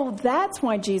 oh, that's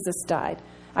why Jesus died.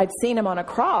 I'd seen him on a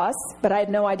cross, but I had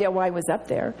no idea why he was up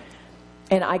there.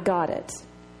 And I got it.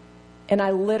 And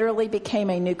I literally became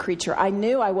a new creature. I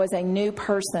knew I was a new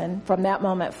person from that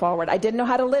moment forward. I didn't know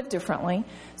how to live differently.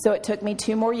 So it took me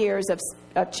 2 more years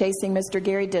of chasing Mr.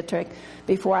 Gary Dittrich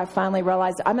before I finally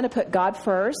realized I'm going to put God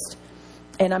first,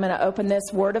 and I'm going to open this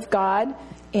Word of God,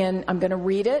 and I'm going to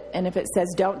read it. And if it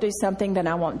says don't do something, then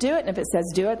I won't do it. And if it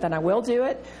says do it, then I will do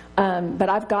it. But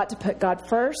I've got to put God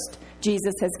first.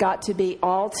 Jesus has got to be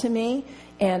all to me.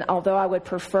 And although I would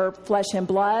prefer flesh and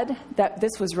blood, that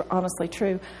this was honestly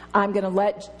true, I'm going to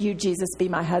let you, Jesus, be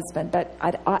my husband. But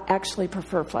I actually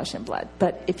prefer flesh and blood.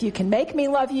 But if you can make me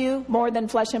love you more than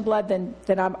flesh and blood, then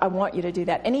I want you to do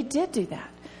that. And he did do that.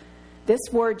 This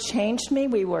word changed me.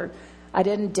 I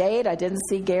didn't date. I didn't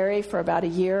see Gary for about a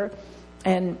year,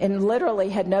 and literally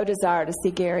had no desire to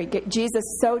see Gary. Jesus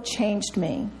so changed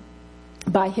me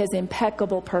by his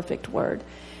impeccable, perfect word.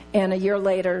 And a year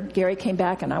later, Gary came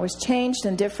back, and I was changed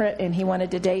and different, and he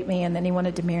wanted to date me, and then he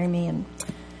wanted to marry me. And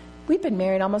we've been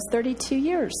married almost 32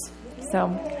 years. So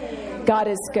God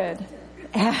is good.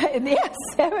 Yes,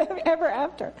 ever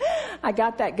after. I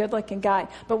got that good-looking guy.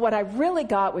 But what I really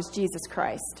got was Jesus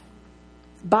Christ.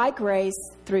 By grace,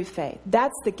 through faith.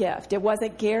 That's the gift. It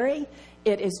wasn't Gary.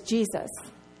 It is Jesus.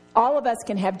 All of us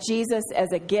can have Jesus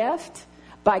as a gift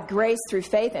by grace through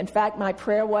faith. In fact, my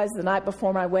prayer was the night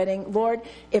before my wedding, Lord,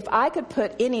 if I could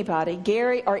put anybody,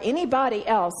 Gary or anybody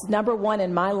else, number one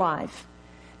in my life,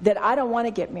 that I don't want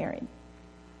to get married.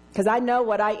 Because I know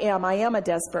what I am. I am a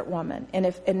desperate woman.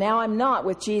 And now I'm not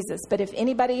with Jesus. But if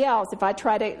anybody else, if I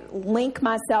try to link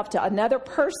myself to another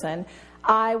person,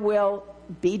 I will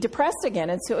be depressed again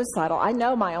and suicidal. I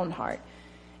know my own heart.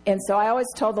 And so I always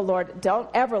told the Lord, don't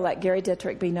ever let Gary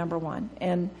Dittrich be number one.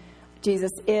 And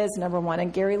Jesus is number one.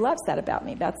 And Gary loves that about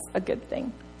me. That's a good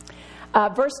thing.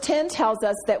 Verse 10 tells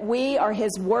us that we are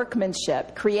his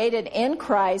workmanship, created in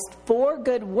Christ for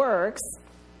good works,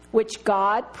 which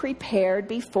God prepared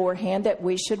beforehand that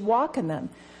we should walk in them.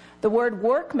 The word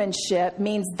workmanship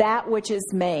means that which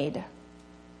is made.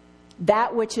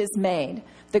 That which is made.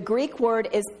 The Greek word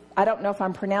is, I don't know if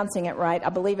I'm pronouncing it right, I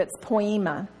believe it's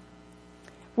poema,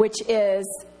 which is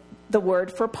the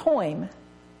word for poem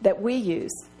that we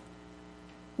use.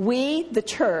 We, the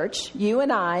church, you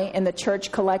and I, and the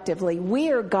church collectively,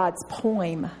 we are God's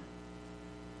poem.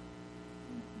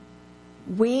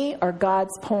 We are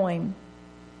God's poem.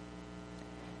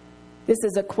 This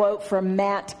is a quote from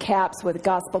Matt Capps with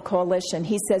Gospel Coalition.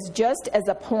 He says, just as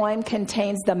a poem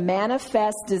contains the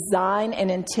manifest design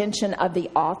and intention of the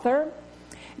author,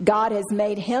 God has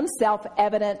made himself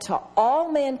evident to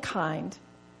all mankind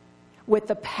with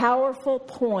the powerful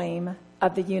poem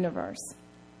of the universe.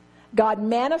 God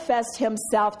manifests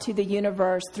himself to the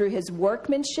universe through his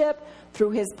workmanship,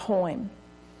 through his poem.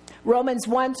 Romans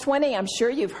 1:20, I'm sure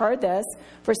you've heard this.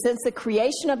 For since the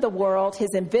creation of the world, his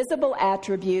invisible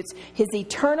attributes, his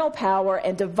eternal power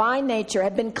and divine nature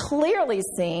have been clearly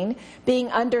seen, being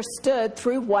understood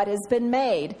through what has been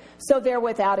made. So they're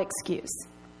without excuse.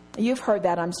 You've heard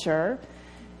that, I'm sure.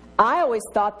 I always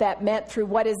thought that meant through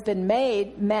what has been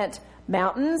made meant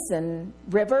mountains and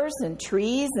rivers and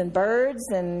trees and birds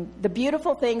and the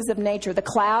beautiful things of nature, the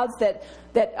clouds that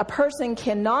a person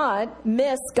cannot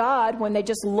miss God when they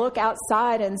just look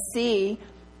outside and see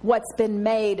what's been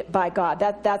made by God.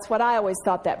 That's what I always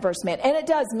thought that verse meant. And it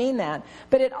does mean that.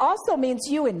 But it also means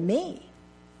you and me.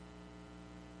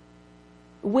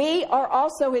 We are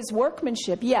also his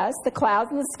workmanship. Yes, the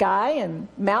clouds in the sky and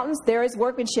mountains, they're his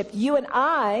workmanship. You and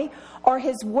I are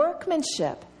his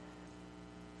workmanship.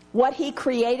 What he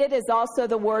created is also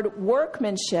the word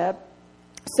workmanship,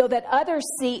 so that others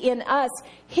see in us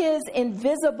his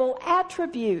invisible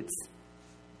attributes.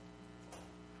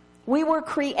 We were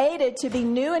created to be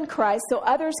new in Christ so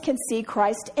others can see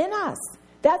Christ in us.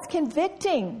 That's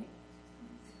convicting.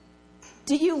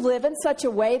 Do you live in such a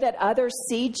way that others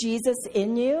see Jesus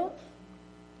in you?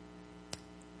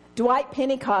 Dwight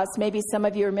Pentecost, maybe some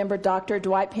of you remember Dr.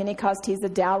 Dwight Pentecost. He's a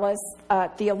Dallas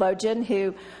theologian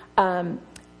who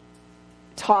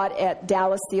taught at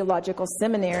Dallas Theological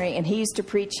Seminary, and he used to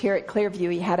preach here at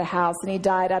Clearview. He had a house, and he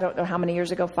died, I don't know how many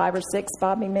years ago, 5 or 6,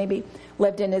 Bobby, maybe,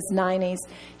 lived in his 90s.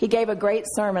 He gave a great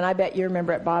sermon. I bet you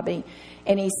remember it, Bobby.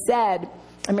 And he said,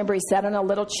 I remember he sat on a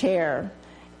little chair,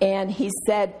 and he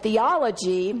said,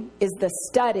 theology is the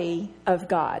study of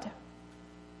God.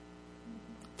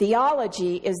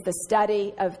 Theology is the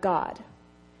study of God.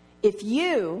 If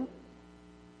you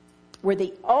were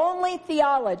the only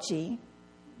theology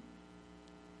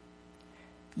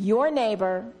your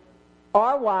neighbor,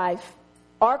 our wife,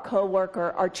 our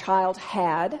coworker, our child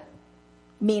had,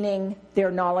 meaning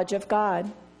their knowledge of God,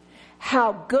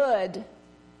 how good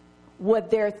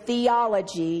would their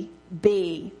theology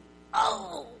be?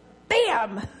 Oh,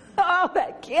 bam! Oh,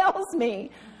 that kills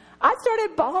me. I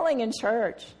started bawling in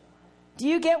church. Do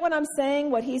you get what I'm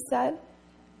saying, what he said?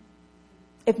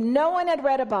 If no one had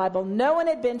read a Bible, no one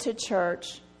had been to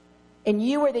church, and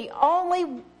you were the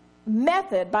only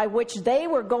method by which they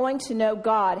were going to know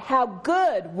God, how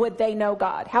good would they know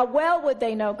God? How well would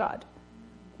they know God?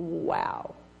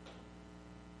 Wow.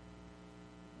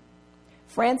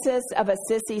 Francis of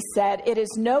Assisi said, it is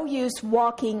no use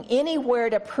walking anywhere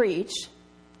to preach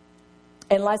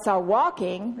unless our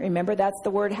walking, remember that's the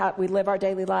word how we live our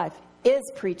daily life, is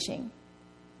preaching.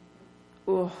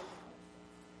 Ooh.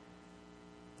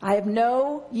 I have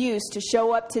no use to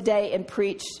show up today and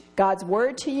preach God's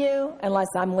word to you unless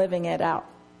I'm living it out.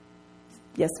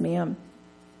 Yes, ma'am. When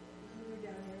we were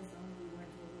down in Arizona, we went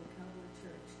to a little cowboy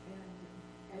church, and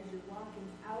as you're walking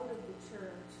out of the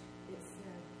church, it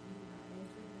said, "You are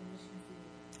entering the mission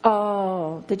field."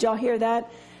 Oh, did y'all hear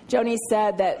that? Joni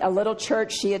said that a little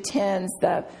church she attends,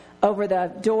 over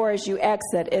the door as you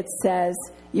exit, it says,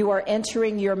 "You are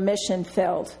entering your mission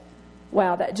field."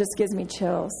 Wow, that just gives me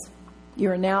chills. You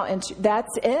are now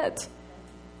that's it.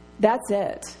 That's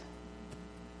it.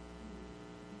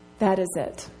 That is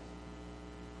it.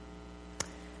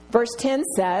 Verse 10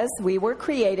 says, we were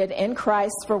created in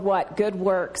Christ for what? Good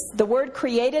works. The word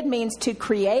created means to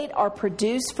create or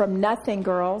produce from nothing,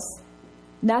 girls.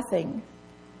 Nothing.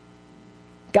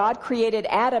 God created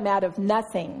Adam out of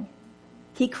nothing.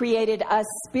 He created us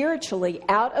spiritually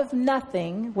out of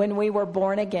nothing when we were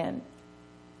born again.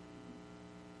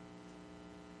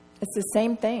 It's the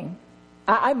same thing.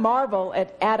 I marvel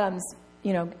at Adam's,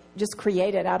 just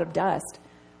created out of dust.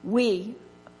 We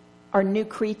are new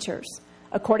creatures.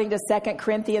 According to 2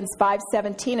 Corinthians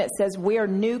 5:17, it says we are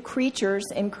new creatures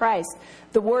in Christ.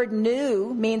 The word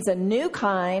new means a new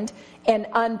kind, an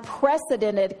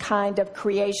unprecedented kind of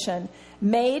creation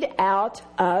made out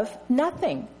of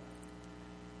nothing.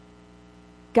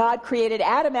 God created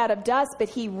Adam out of dust, but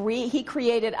he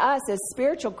created us as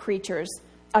spiritual creatures,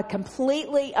 a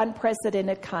completely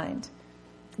unprecedented kind.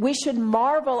 We should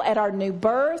marvel at our new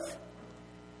birth,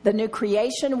 the new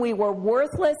creation. We were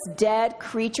worthless, dead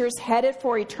creatures headed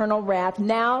for eternal wrath.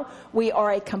 Now we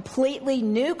are a completely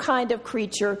new kind of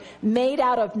creature made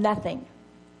out of nothing,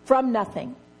 from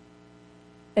nothing.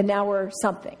 And now we're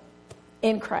something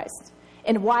in Christ.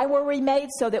 And why were we made?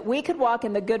 So that we could walk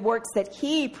in the good works that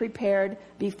He prepared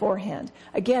beforehand.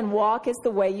 Again, walk is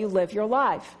the way you live your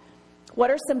life. What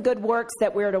are some good works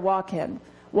that we're to walk in?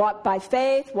 Walk by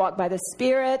faith, walk by the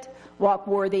Spirit, walk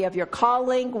worthy of your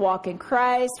calling, walk in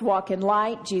Christ, walk in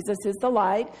light. Jesus is the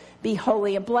light. Be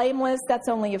holy and blameless. That's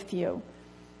only a few.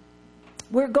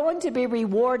 We're going to be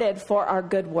rewarded for our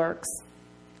good works.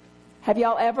 Have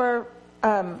y'all ever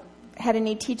had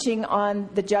any teaching on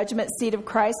the judgment seat of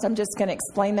Christ? I'm just going to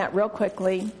explain that real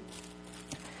quickly.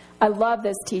 I love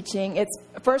this teaching. It's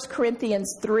 1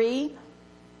 Corinthians 3,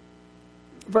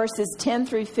 verses 10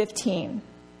 through 15.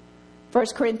 1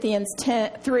 Corinthians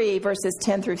 3, verses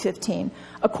 10 through 15.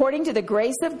 According to the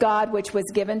grace of God which was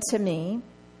given to me,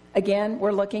 again,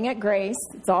 we're looking at grace.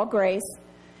 It's all grace.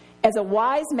 As a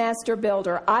wise master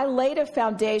builder, I laid a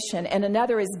foundation and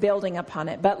another is building upon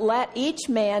it. But let each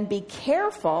man be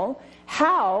careful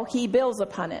how he builds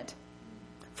upon it.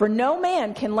 For no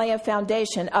man can lay a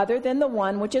foundation other than the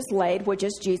one which is laid, which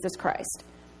is Jesus Christ.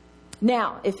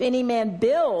 Now, if any man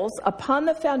builds upon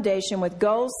the foundation with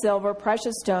gold, silver,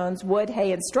 precious stones, wood,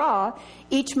 hay, and straw,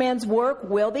 each man's work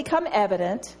will become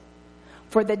evident,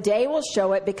 for the day will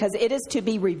show it, because it is to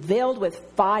be revealed with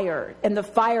fire, and the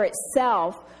fire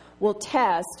itself will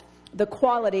test the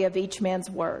quality of each man's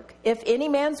work. If any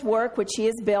man's work which he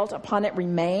has built upon it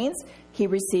remains, he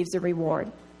receives a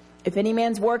reward. If any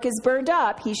man's work is burned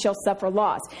up, he shall suffer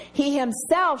loss. He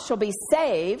himself shall be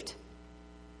saved,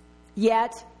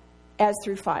 yet as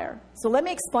through fire. So let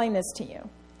me explain this to you.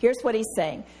 Here's what he's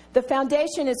saying. The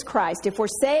foundation is Christ. If we're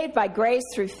saved by grace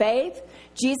through faith,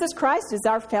 Jesus Christ is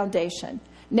our foundation.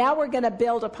 Now we're going to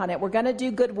build upon it. We're going to do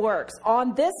good works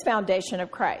on this foundation of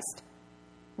Christ.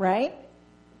 Right?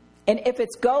 And if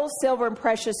it's gold, silver, and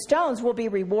precious stones, we'll be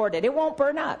rewarded. It won't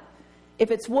burn up.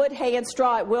 If it's wood, hay, and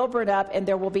straw, it will burn up, and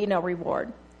there will be no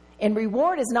reward. And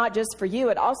reward is not just for you.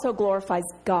 It also glorifies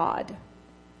God.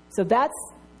 So that's,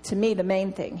 to me, the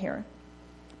main thing here.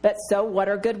 But so what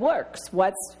are good works?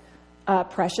 What's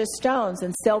precious stones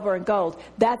and silver and gold?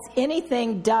 That's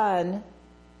anything done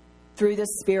through the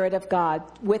Spirit of God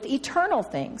with eternal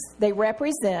things. They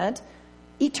represent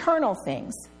eternal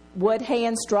things. Wood, hay,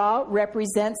 and straw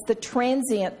represents the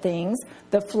transient things,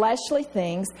 the fleshly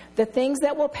things, the things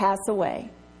that will pass away.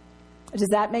 Does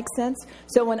that make sense?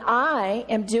 So when I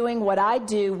am doing what I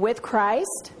do with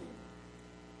Christ,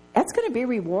 that's going to be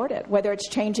rewarded, whether it's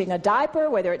changing a diaper,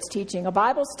 whether it's teaching a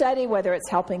Bible study, whether it's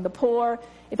helping the poor.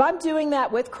 If I'm doing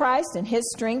that with Christ and His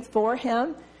strength for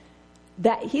Him,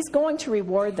 that He's going to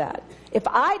reward that. If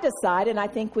I decide, and I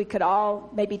think we could all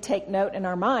maybe take note in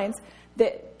our minds,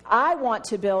 that I want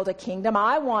to build a kingdom,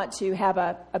 I want to have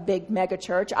a big mega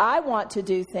church, I want to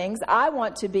do things, I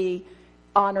want to be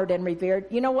honored and revered,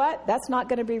 you know what? That's not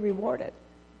going to be rewarded.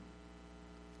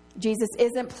 Jesus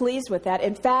isn't pleased with that.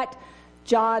 In fact,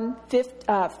 John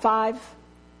 15:5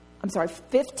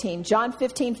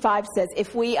 says,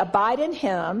 if we abide in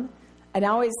Him, and I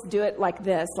always do it like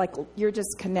this, like you're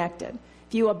just connected.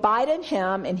 If you abide in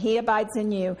him and he abides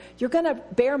in you, you're going to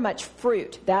bear much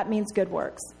fruit. That means good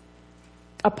works.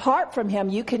 Apart from him,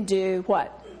 you can do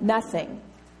what? Nothing.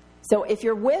 So if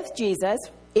you're with Jesus,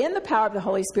 in the power of the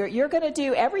Holy Spirit, you're going to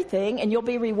do everything and you'll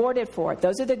be rewarded for it.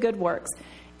 Those are the good works.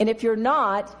 And if you're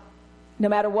not, no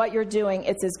matter what you're doing,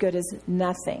 it's as good as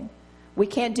nothing. We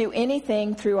can't do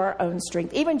anything through our own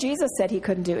strength. Even Jesus said he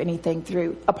couldn't do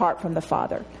anything apart from the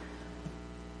Father.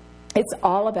 It's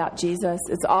all about Jesus.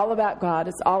 It's all about God.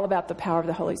 It's all about the power of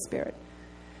the Holy Spirit.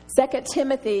 2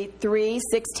 Timothy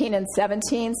 3:16 and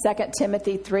 17. 2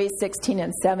 Timothy 3:16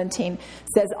 and 17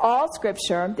 says, all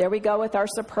Scripture, there we go with our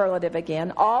superlative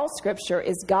again, all Scripture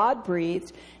is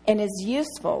God-breathed and is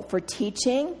useful for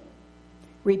teaching,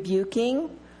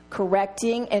 rebuking,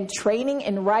 correcting, and training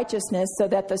in righteousness, so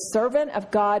that the servant of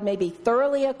God may be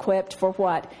thoroughly equipped for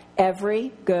what?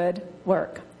 Every good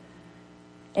work.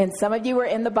 And some of you were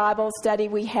in the Bible study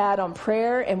we had on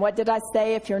prayer. And what did I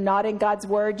say? If you're not in God's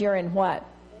Word, you're in what?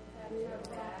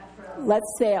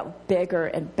 Let's say it bigger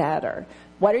and better.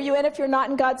 What are you in if you're not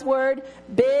in God's Word?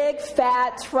 Big,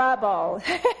 fat trouble.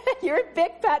 You're in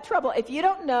big, fat trouble. If you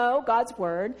don't know God's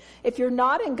Word, if you're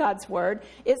not in God's Word,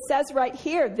 it says right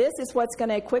here, this is what's going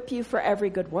to equip you for every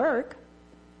good work.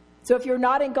 So if you're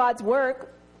not in God's Word,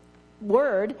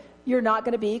 you're not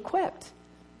going to be equipped.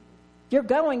 You're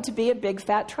going to be in big,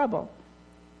 fat trouble.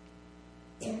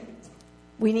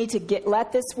 We need to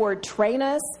let this Word train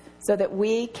us, so that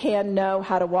we can know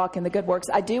how to walk in the good works.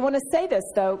 I do want to say this,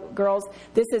 though, girls.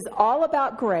 This is all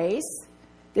about grace.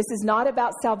 This is not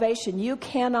about salvation. You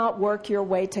cannot work your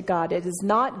way to God. It is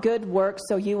not good works,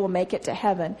 so you will make it to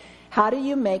heaven. How do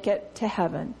you make it to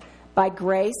heaven? By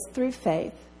grace through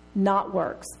faith, not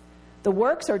works. The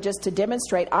works are just to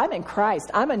demonstrate I'm in Christ.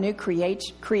 I'm a new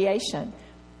creation.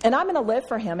 And I'm going to live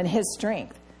for him in his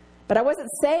strength. But I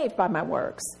wasn't saved by my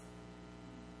works.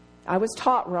 I was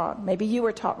taught wrong. Maybe you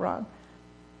were taught wrong.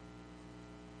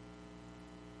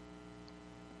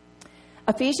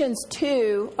 Ephesians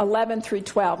 2:11 through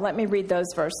 12. Let me read those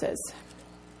verses.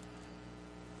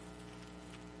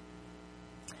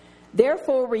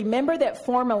 Therefore, remember that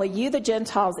formerly you, the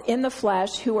Gentiles in the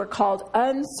flesh, who were called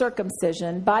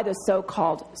uncircumcision by the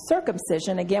so-called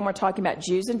circumcision, again, we're talking about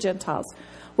Jews and Gentiles,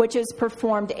 which is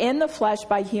performed in the flesh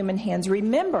by human hands.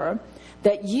 Remember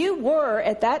that you were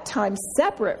at that time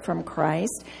separate from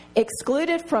Christ,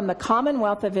 excluded from the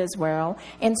commonwealth of Israel,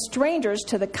 and strangers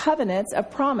to the covenants of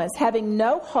promise, having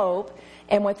no hope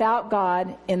and without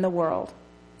God in the world.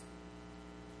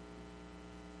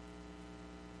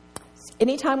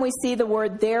 Anytime we see the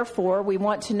word therefore, we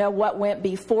want to know what went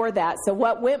before that. So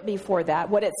what went before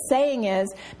that? What it's saying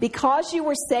is, because you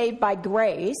were saved by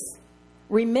grace,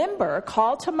 remember,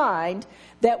 call to mind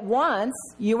that once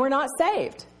you were not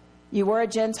saved. You were a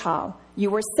Gentile. You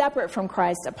were separate from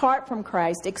Christ, apart from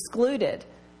Christ, excluded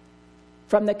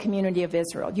from the community of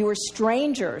Israel. You were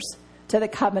strangers to the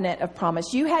covenant of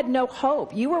promise. You had no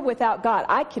hope. You were without God.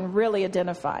 I can really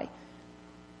identify.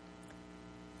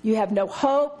 You have no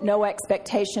hope, no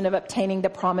expectation of obtaining the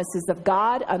promises of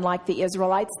God. Unlike the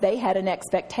Israelites, they had an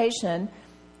expectation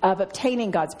of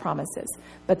obtaining God's promises.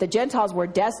 But the Gentiles were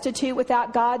destitute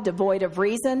without God, devoid of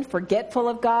reason, forgetful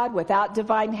of God, without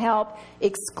divine help,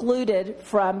 excluded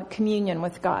from communion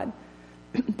with God.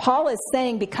 Paul is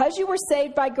saying, because you were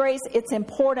saved by grace, it's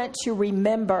important to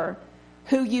remember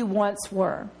who you once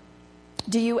were.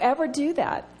 Do you ever do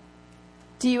that?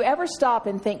 Do you ever stop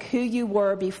and think who you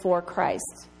were before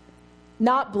Christ?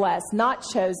 Not blessed, not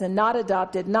chosen, not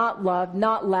adopted, not loved,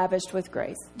 not lavished with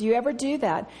grace. Do you ever do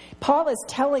that? Paul is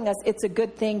telling us it's a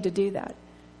good thing to do that.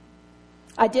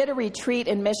 I did a retreat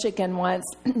in Michigan once,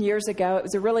 years ago. It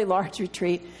was a really large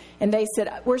retreat. And they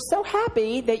said, we're so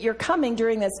happy that you're coming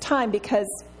during this time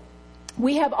because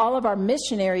we have all of our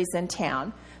missionaries in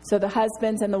town. So the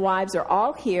husbands and the wives are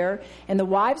all here, and the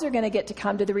wives are going to get to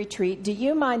come to the retreat. Do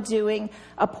you mind doing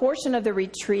a portion of the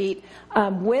retreat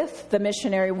with the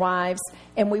missionary wives,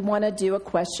 and we want to do a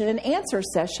question and answer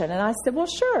session? And I said, well,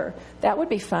 sure, that would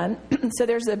be fun. So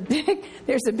there's a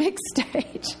big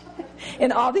stage.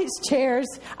 And all these chairs,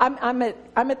 I'm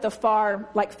at the far,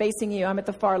 like facing you. I'm at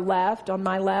the far left. On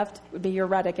my left would be your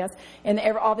right, I guess. And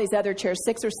all these other chairs,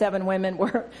 6 or 7 women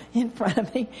were in front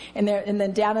of me, and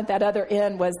then down at that other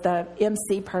end was the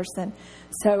MC person.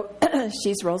 So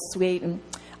she's real sweet, and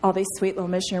all these sweet little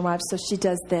missionary wives. So she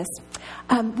does this.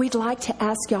 We'd like to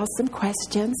ask y'all some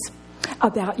questions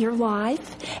about your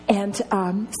life, and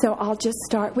so I'll just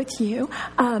start with you.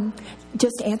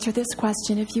 Just answer this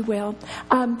question, if you will.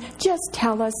 Just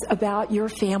tell us about your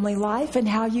family life and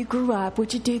how you grew up.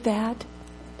 Would you do that?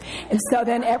 And so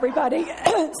then everybody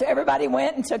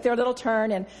went and took their little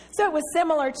turn. And so it was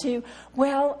similar to,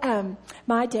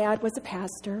 my dad was a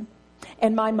pastor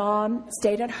and my mom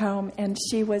stayed at home, and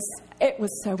it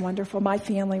was so wonderful. My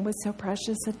family was so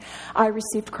precious. And I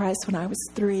received Christ when I was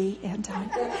 3, and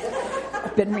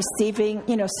I've been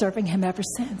serving him ever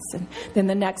since. And then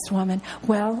the next woman,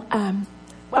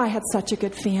 I had such a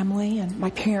good family, and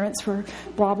my parents were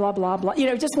blah, blah, blah, blah.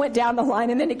 Just went down the line,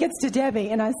 and then it gets to Debbie.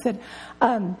 And I said,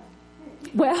 I'm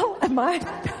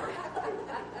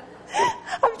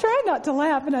trying not to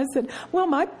laugh. And I said,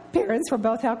 my parents were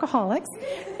both alcoholics.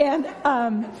 And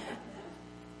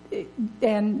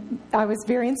I was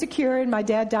very insecure, and my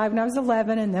dad died when I was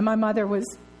 11, and then my mother was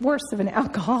worse of an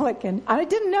alcoholic, and I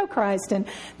didn't know Christ. And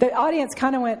the audience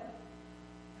kind of went,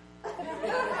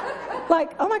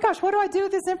 like, oh my gosh, what do I do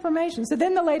with this information? So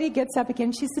then the lady gets up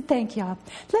again. She said, thank y'all.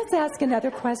 Let's ask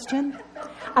another question.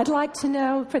 I'd like to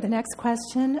know, for the next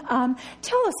question,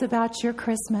 tell us about your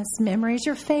Christmas memories,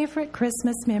 your favorite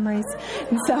Christmas memories.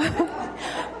 And so,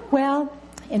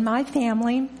 in my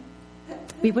family,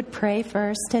 we would pray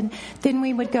first, and then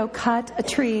we would go cut a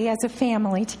tree as a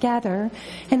family together,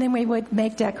 and then we would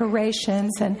make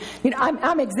decorations. And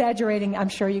I'm exaggerating, I'm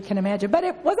sure you can imagine, but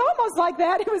it was almost like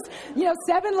that. It was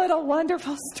 7 little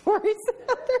wonderful stories. And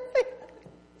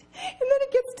then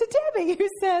it gets to Debbie, who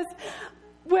says,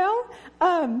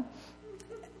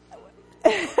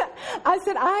 I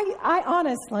said, I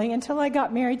honestly, until I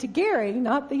got married to Gary,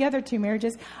 not the other 2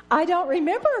 marriages, I don't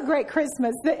remember a great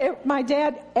Christmas. My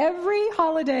dad, every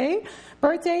holiday,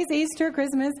 birthdays, Easter,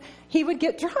 Christmas, he would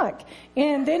get drunk,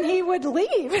 and then he would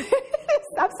leave.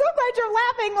 I'm so glad you're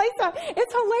laughing, Lisa.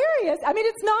 It's hilarious. I mean,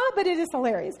 it's not, but it is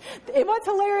hilarious. And what's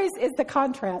hilarious is the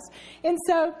contrast. And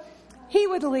so he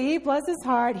would leave, bless his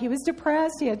heart. He was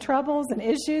depressed. He had troubles and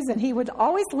issues, and he would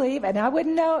always leave, and I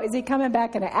wouldn't know, is he coming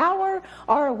back in an hour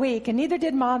or a week? And neither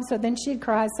did Mom, so then she'd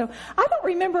cry. So I don't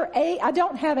remember I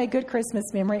don't have a good Christmas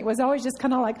memory. It was always just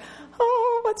kind of like,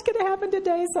 oh, what's going to happen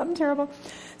today? Something terrible.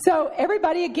 So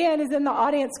everybody, again, is in the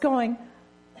audience going,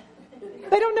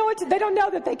 they don't know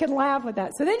that they can laugh with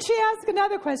that. So then she asked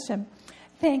another question.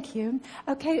 Thank you.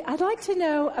 Okay, I'd like to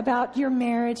know about your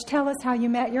marriage. Tell us how you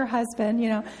met your husband,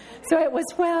 So it was,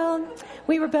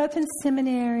 we were both in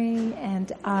seminary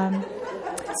and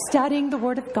studying the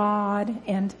Word of God,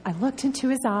 and I looked into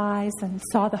his eyes and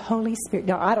saw the Holy Spirit.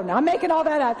 No, I don't know. I'm making all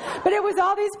that up. But it was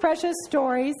all these precious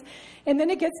stories. And then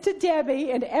it gets to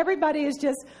Debbie, and everybody is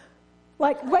just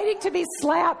like waiting to be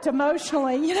slapped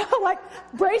emotionally, like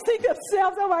bracing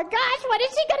themselves. Oh my gosh, what is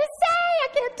she going to say? I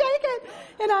can't take it.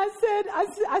 And I said,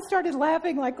 I started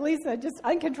laughing like Lisa, just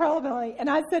uncontrollably. And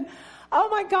I said, oh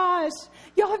my gosh,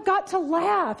 y'all have got to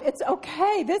laugh. It's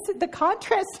okay. The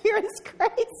contrast here is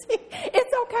crazy.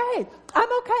 It's okay. I'm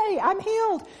okay. I'm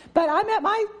healed. But I met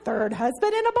my 3rd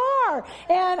husband in a bar,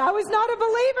 and I was not a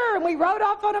believer. And we rode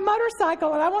off on a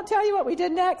motorcycle, and I won't tell you what we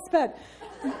did next, but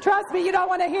trust me, you don't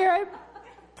want to hear it.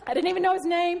 I didn't even know his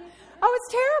name. Oh,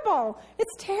 it's terrible.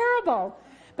 It's terrible.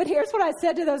 But here's what I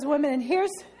said to those women, and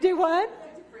do what?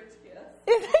 French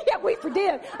kiss. Yeah, we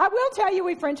did. I will tell you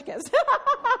we French kissed.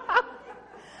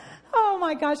 Oh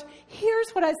my gosh. Here's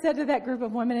what I said to that group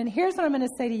of women, and here's what I'm going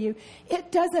to say to you.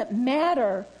 It doesn't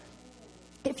matter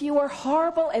if you were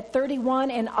horrible at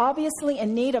 31 and obviously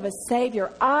in need of a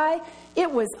Savior.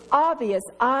 It was obvious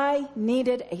I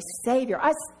needed a Savior.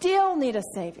 I still need a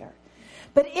Savior.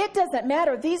 But it doesn't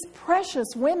matter. These precious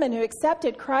women who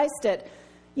accepted Christ at,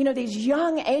 these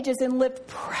young ages and lived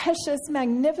precious,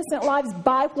 magnificent lives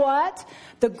by what?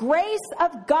 The grace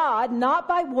of God, not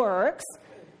by works.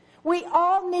 We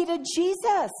all needed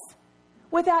Jesus.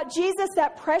 Without Jesus,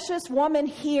 that precious woman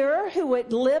here who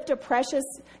had lived a precious,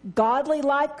 godly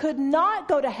life could not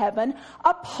go to heaven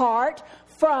apart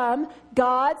from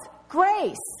God's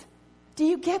grace. Do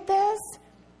you get this?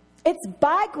 It's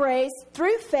by grace,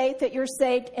 through faith, that you're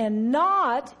saved, and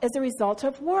not as a result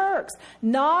of works.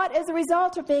 Not as a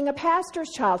result of being a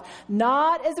pastor's child.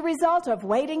 Not as a result of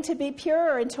waiting to be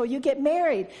pure until you get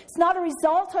married. It's not a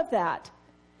result of that.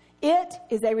 It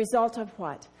is a result of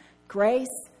what? Grace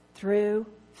through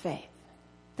faith.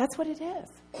 That's what it is.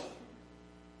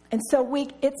 And so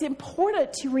it's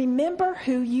important to remember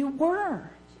who you were.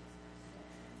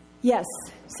 Yes,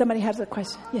 somebody has a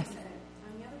question. Yes.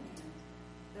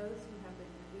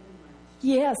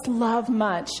 Yes, love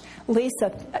much.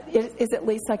 Lisa, is it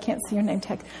Lisa? I can't see your name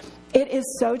tag. It is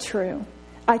so true.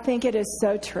 I think it is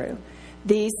so true.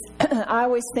 I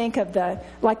always think of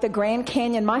the Grand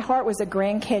Canyon. My heart was a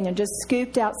Grand Canyon, just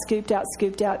scooped out,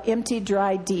 empty,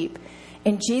 dry, deep.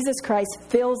 And Jesus Christ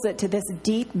fills it to this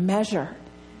deep measure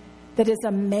that is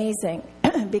amazing.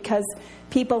 because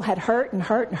people had hurt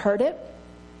it.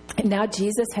 And now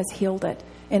Jesus has healed it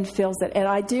and fills it. And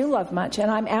I do love much,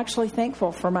 and I'm actually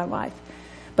thankful for my life.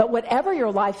 But whatever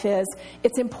your life is,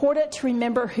 it's important to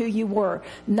remember who you were.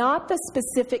 Not the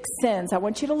specific sins. I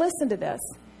want you to listen to this.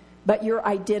 But your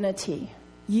identity.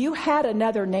 You had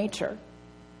another nature.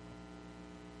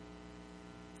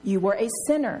 You were a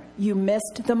sinner. You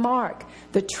missed the mark.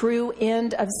 The true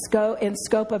end of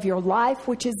scope of your life,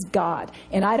 which is God.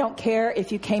 And I don't care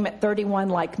if you came at 31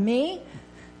 like me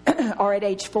or at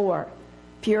age 4,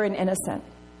 pure and innocent.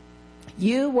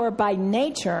 You were by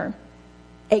nature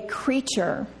a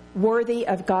creature worthy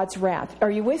of God's wrath.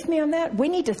 Are you with me on that? We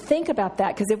need to think about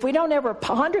that, because if we don't ever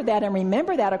ponder that and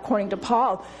remember that, according to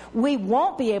Paul, we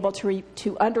won't be able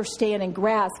to understand and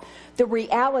grasp the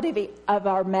reality of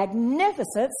our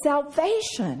magnificent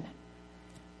salvation.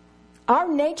 Our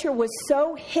nature was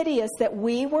so hideous that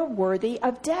we were worthy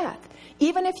of death.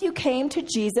 Even if you came to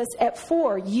Jesus at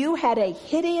 4, you had a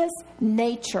hideous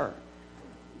nature.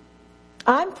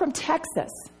 I'm from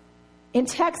Texas. In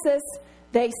Texas,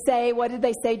 they say, what did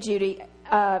they say, Judy?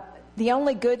 The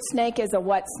only good snake is a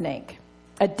what snake?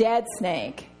 A dead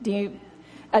snake.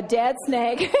 A dead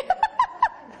snake?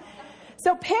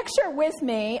 So picture with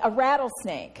me a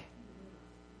rattlesnake.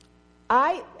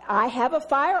 I have a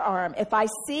firearm. If I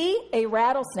see a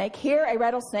rattlesnake, hear a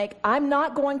rattlesnake, I'm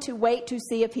not going to wait to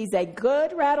see if he's a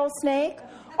good rattlesnake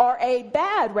or a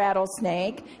bad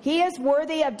rattlesnake. He is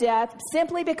worthy of death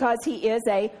simply because he is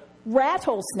a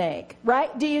rattlesnake,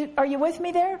 right? Are you with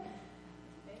me there?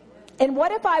 And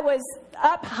what if I was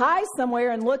up high somewhere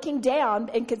and looking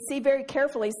down and could see very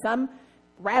carefully some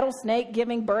rattlesnake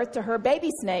giving birth to her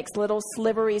baby snakes, little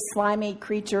slivery, slimy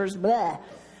creatures, blah.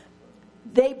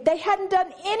 They hadn't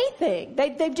done anything.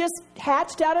 They've just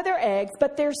hatched out of their eggs,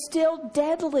 but they're still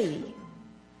deadly.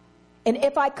 And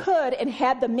if I could and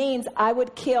had the means, I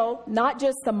would kill not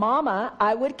just the mama,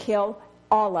 I would kill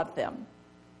all of them,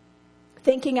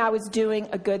 thinking I was doing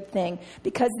a good thing,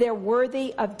 because they're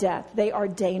worthy of death. They are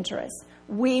dangerous.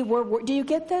 Do you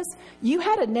get this? You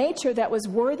had a nature that was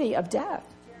worthy of death.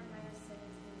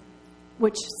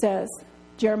 Which says,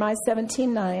 Jeremiah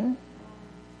 17:9.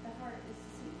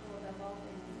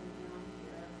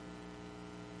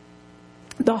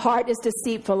 The heart is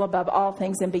deceitful above all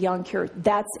things and beyond cure.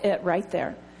 That's it right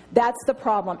there. That's the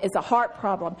problem. It's a heart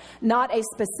problem, not a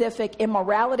specific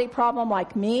immorality problem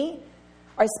like me,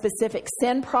 or a specific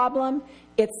sin problem.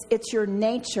 It's your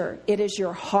nature. It is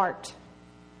your heart.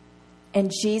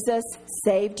 And Jesus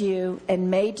saved you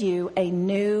and made you a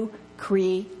new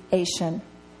creation.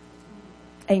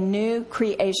 A new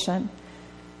creation.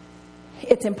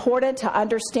 It's important to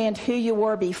understand who you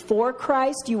were before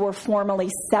Christ. You were formerly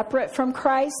separate from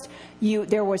Christ.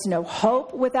 There was no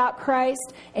hope without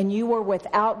Christ, and you were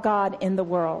without God in the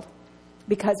world.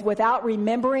 Because without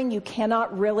remembering, you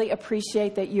cannot really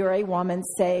appreciate that you're a woman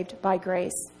saved by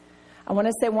grace. I want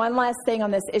to say one last thing on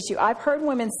this issue. I've heard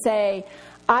women say,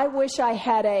 I wish I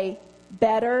had a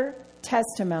better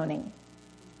testimony.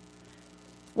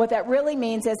 What that really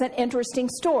means is an interesting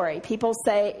story. People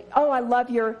say, oh, I love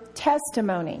your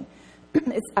testimony.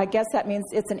 I guess that means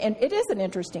it is an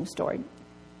interesting story.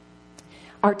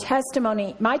 My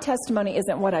testimony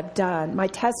isn't what I've done. My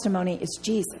testimony is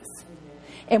Jesus.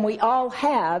 And we all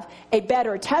have a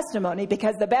better testimony,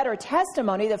 because the better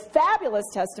testimony, the fabulous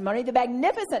testimony, the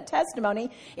magnificent testimony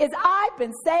is I've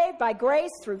been saved by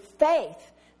grace through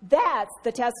faith. That's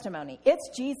the testimony. It's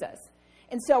Jesus.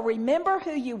 And so remember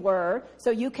who you were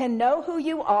so you can know who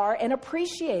you are and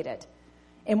appreciate it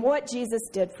and what Jesus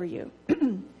did for you.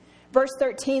 Verse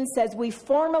 13 says, we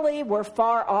formerly were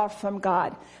far off from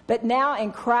God, but now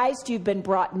in Christ you've been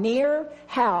brought near.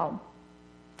 How?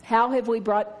 How have we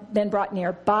been brought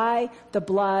near? By the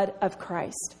blood of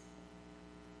Christ.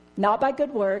 Not by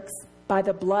good works, by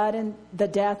the blood and the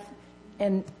death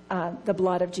and the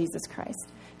blood of Jesus Christ.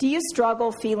 Do you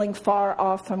struggle feeling far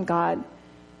off from God?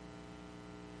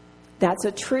 That's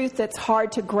a truth that's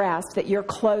hard to grasp, that you're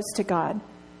close to God.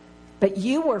 But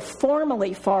you were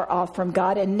formerly far off from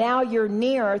God, and now you're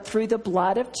near through the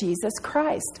blood of Jesus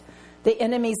Christ. The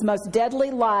enemy's most deadly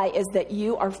lie is that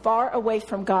you are far away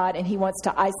from God, and he wants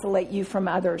to isolate you from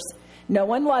others. No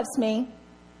one loves me.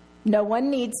 No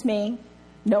one needs me.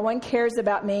 No one cares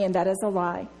about me, and that is a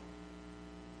lie.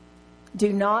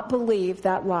 Do not believe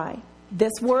that lie.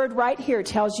 This word right here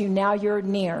tells you now you're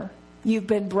near. You've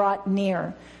been brought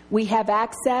near. We have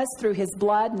access through his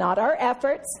blood, not our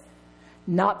efforts,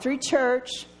 not through church,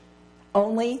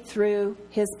 only through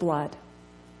his blood.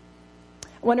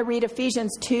 I want to read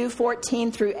Ephesians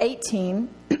 2:14 through 18.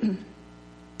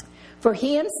 For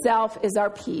he himself is our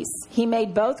peace. He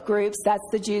made both groups, that's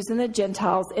the Jews and the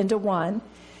Gentiles, into one,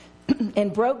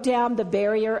 and broke down the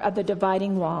barrier of the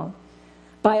dividing wall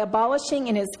by abolishing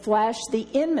in his flesh the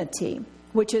enmity,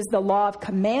 which is the law of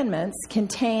commandments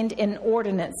contained in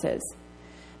ordinances,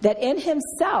 that in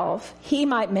himself he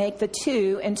might make the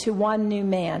two into one new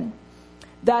man,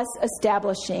 thus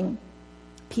establishing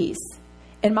peace,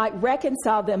 and might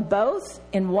reconcile them both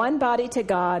in one body to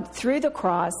God through the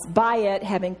cross, by it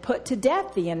having put to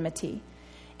death the enmity.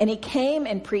 And he came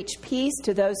and preached peace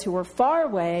to those who were far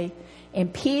away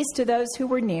and peace to those who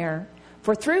were near.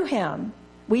 For through him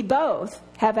we both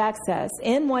have access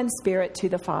in one Spirit to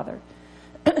the Father.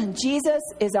 Jesus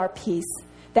is our peace.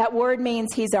 That word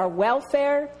means he's our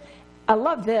welfare. I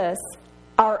love this.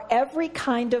 Our every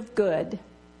kind of good.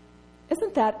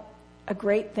 Isn't that a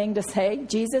great thing to say?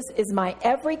 Jesus is my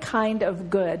every kind of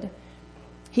good.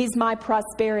 He's my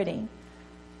prosperity.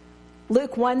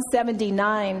 Luke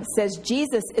 1:79 says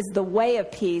Jesus is the way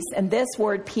of peace, and this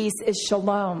word peace is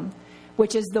shalom,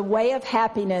 which is the way of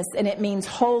happiness, and it means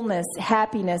wholeness,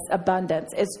 happiness,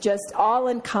 abundance. It's just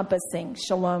all-encompassing,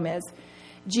 shalom is.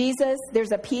 Jesus,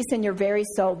 there's a peace in your very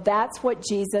soul. That's what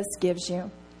Jesus gives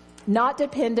you. Not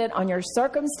dependent on your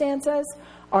circumstances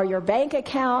or your bank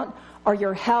account or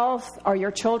your health or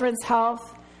your children's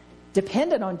health.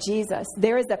 Dependent on Jesus.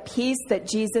 There is a peace that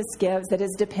Jesus gives that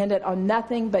is dependent on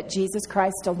nothing but Jesus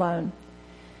Christ alone.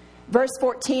 Verse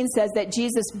 14 says that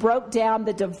Jesus broke down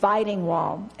the dividing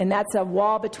wall, and that's a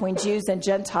wall between Jews and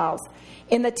Gentiles.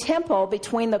 In the temple,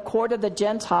 between the court of the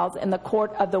Gentiles and the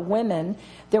court of the women,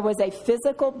 there was a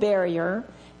physical barrier,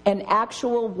 an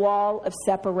actual wall of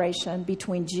separation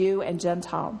between Jew and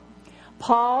Gentile.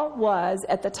 Paul was,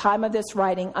 at the time of this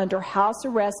writing, under house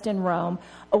arrest in Rome,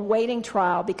 awaiting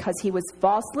trial because he was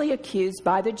falsely accused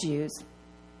by the Jews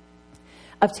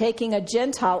of taking a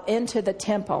Gentile into the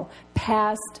temple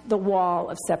past the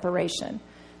wall of separation,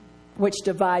 which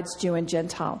divides Jew and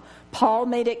Gentile. Paul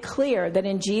made it clear that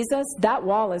in Jesus, that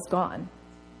wall is gone.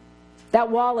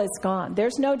 That wall is gone.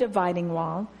 There's no dividing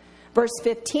wall. Verse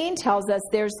 15 tells us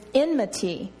there's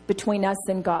enmity between us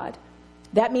and God.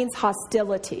 That means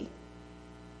hostility.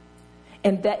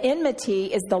 And the enmity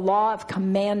is the law of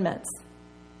commandments.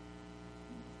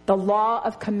 The law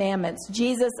of commandments.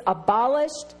 Jesus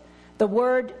abolished the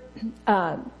word,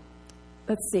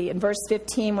 in verse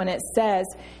 15 when it says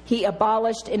he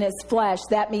abolished in his flesh,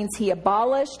 that means he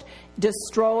abolished,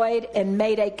 destroyed, and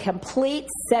made a complete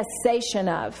cessation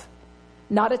of,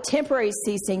 not a temporary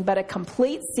ceasing, but a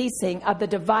complete ceasing of the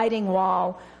dividing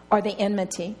wall or the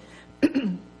enmity.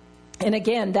 And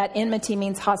again, that enmity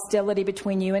means hostility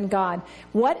between you and God.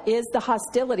 What is the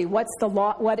hostility? What's the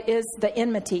law? What is the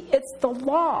enmity? It's the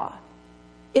law.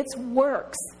 It's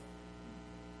works.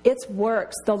 It's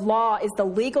works. The law is the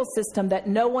legal system that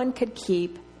no one could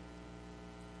keep,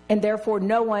 and therefore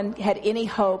no one had any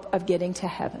hope of getting to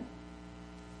heaven.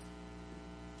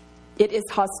 It is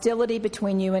hostility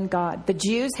between you and God. The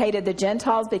Jews hated the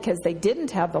Gentiles because they didn't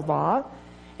have the law.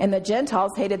 And the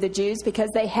Gentiles hated the Jews because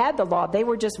they had the law. They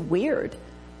were just weird.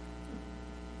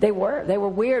 They were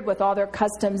weird with all their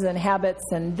customs and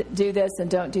habits and do this and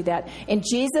don't do that. And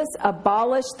Jesus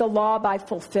abolished the law by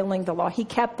fulfilling the law. He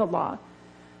kept the law.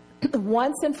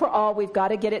 Once and for all, we've got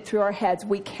to get it through our heads.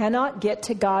 We cannot get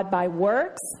to God by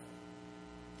works,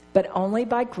 but only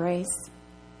by grace.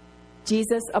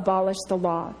 Jesus abolished the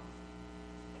law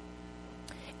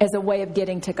as a way of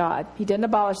getting to God. He didn't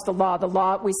abolish the law. The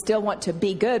law, we still want to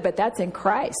be good, but that's in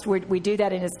Christ. We do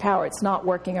that in his power. It's not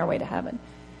working our way to heaven.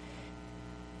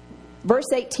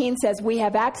 Verse 18 says we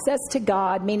have access to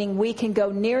God, meaning we can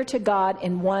go near to God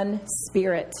in one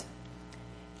Spirit.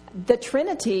 The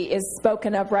Trinity is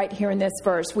spoken of right here in this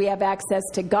verse. We have access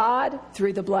to God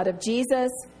through the blood of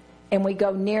Jesus, and we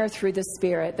go near through the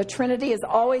Spirit. The Trinity is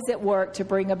always at work to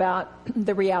bring about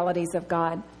the realities of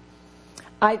God.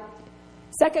 2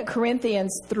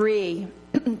 Corinthians 3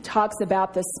 talks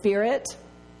about the Spirit.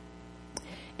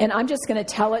 And I'm just going to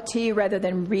tell it to you rather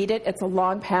than read it. It's a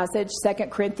long passage, 2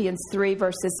 Corinthians 3,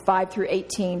 verses 5 through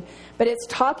 18. But it's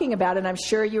talking about, and I'm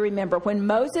sure you remember, when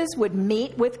Moses would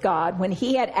meet with God, when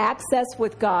he had access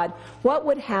with God, what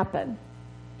would happen?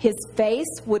 His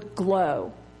face would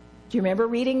glow. Do you remember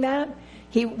reading that?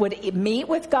 He would meet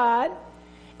with God,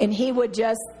 and he would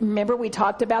just, remember we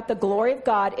talked about the glory of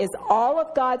God is all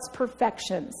of God's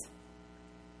perfections.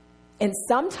 And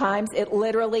sometimes it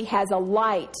literally has a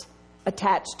light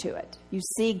attached to it. You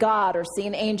see God or see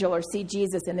an angel or see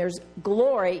Jesus, and there's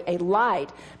glory, a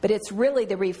light, but it's really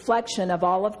the reflection of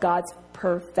all of God's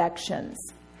perfections.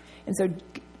 And so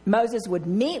Moses would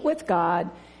meet with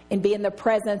God and be in the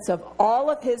presence of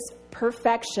all of his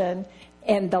perfection,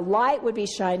 and the light would be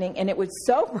shining, and it was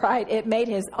so bright it made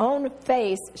his own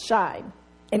face shine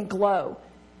and glow.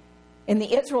 And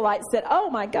the Israelites said, "Oh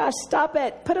my gosh, stop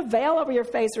it. Put a veil over your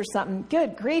face or something."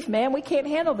 Good grief, man, we can't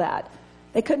handle that.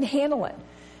 They couldn't handle it.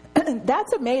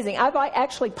 That's amazing. I've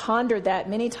actually pondered that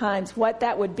many times, what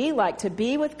that would be like to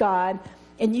be with God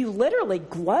and you literally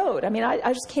glowed. I mean,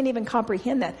 I just can't even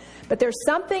comprehend that. But there's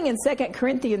something in 2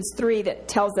 Corinthians 3 that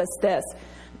tells us this.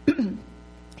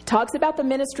 It talks about the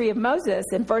ministry of Moses.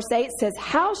 In verse 8 says,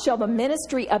 "How shall the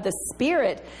ministry of the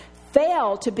Spirit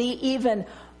fail to be even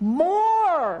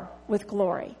more with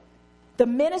glory?" The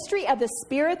ministry of the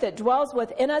Spirit that dwells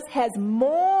within us has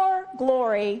more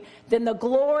glory than the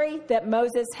glory that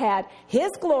Moses had.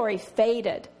 His glory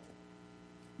faded.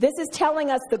 This is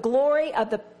telling us the glory of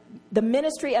the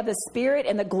ministry of the Spirit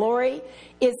and the glory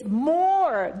is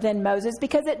more than Moses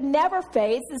because it never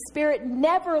fades. The Spirit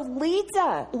never leaves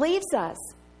us.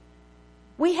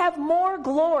 We have more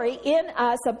glory in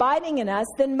us, abiding in us,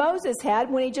 than Moses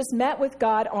had when he just met with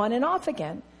God on and off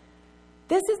again.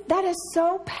 That is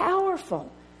so powerful.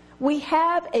 We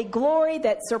have a glory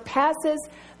that surpasses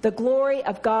the glory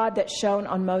of God that shone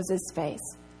on Moses'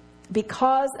 face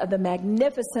because of the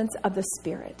magnificence of the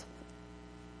Spirit.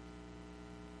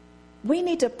 We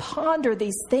need to ponder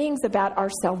these things about our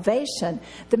salvation.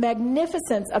 The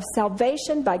magnificence of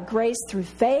salvation by grace through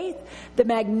faith. The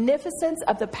magnificence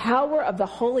of the power of the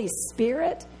Holy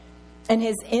Spirit and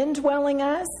His indwelling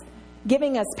us,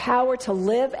 giving us power to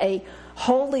live a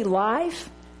holy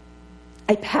life,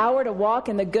 a power to walk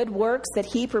in the good works that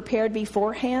He prepared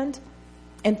beforehand.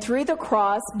 And through the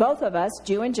cross, both of us,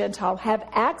 Jew and Gentile, have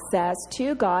access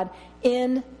to God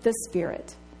in the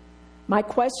Spirit. My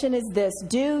question is this: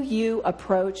 do you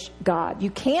approach God? You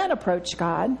can approach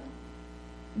God.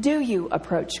 Do you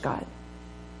approach God?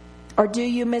 Or do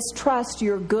you mistrust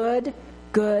your good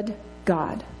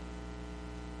God?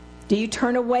 Do you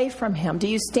turn away from Him? Do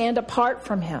you stand apart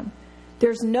from Him?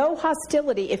 There's no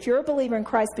hostility, if you're a believer in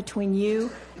Christ, between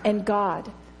you and God.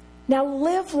 Now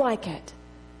live like it.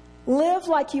 Live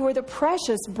like you are the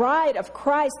precious bride of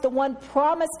Christ, the one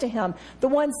promised to Him, the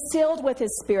one sealed with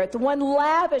His Spirit, the one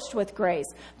lavished with grace,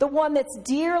 the one that's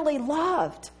dearly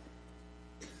loved.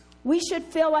 We should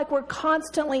feel like we're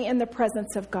constantly in the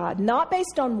presence of God, not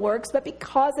based on works, but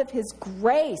because of His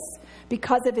grace,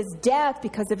 because of His death,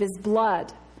 because of His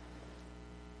blood.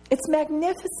 It's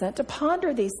magnificent to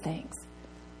ponder these things.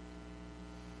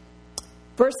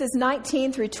 Verses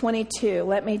 19 through 22,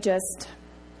 let me just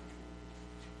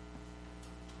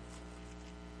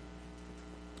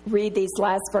read these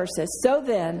last verses. "So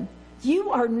then,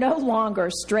 you are no longer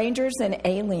strangers and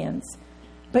aliens,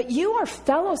 but you are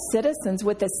fellow citizens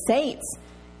with the saints.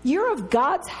 You're of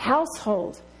God's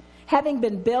household, having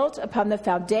been built upon the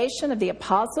foundation of the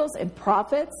apostles and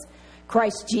prophets,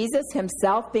 Christ Jesus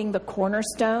Himself being the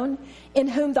cornerstone, in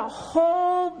whom the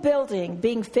whole building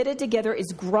being fitted together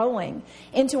is growing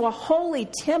into a holy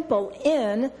temple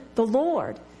in the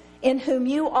Lord, in whom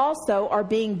you also are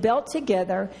being built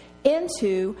together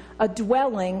into a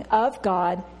dwelling of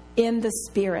God in the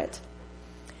Spirit."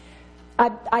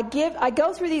 I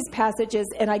go through these passages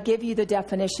and I give you the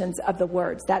definitions of the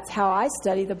words. That's how I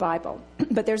study the Bible.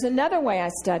 But there's another way I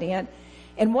study it.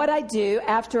 And what I do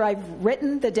after I've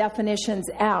written the definitions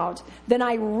out, then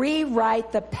I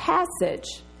rewrite the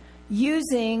passage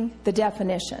using the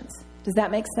definitions. Does that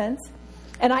make sense?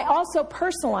 And I also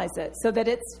personalize it so that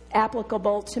it's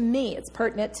applicable to me. It's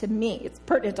pertinent to me. It's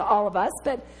pertinent to all of us.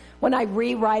 But when I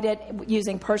rewrite it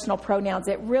using personal pronouns,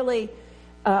 it really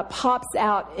pops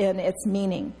out in its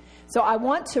meaning. So I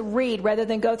want to read, rather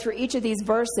than go through each of these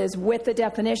verses with the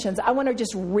definitions, I want to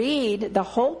just read the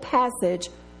whole passage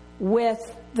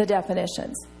with the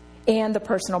definitions and the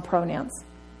personal pronouns,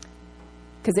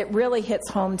 because it really hits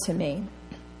home to me.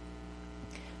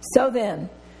 "So then,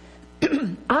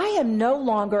 I am no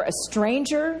longer a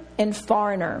stranger and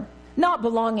foreigner, not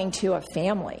belonging to a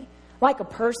family, like a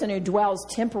person who dwells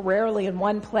temporarily in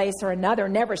one place or another,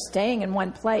 never staying in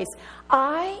one place.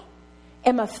 I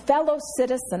am a fellow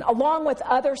citizen along with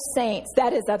other saints,"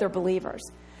 that is, other believers.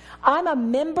 "I'm a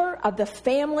member of the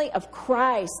family of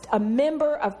Christ, a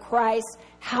member of Christ's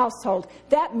household."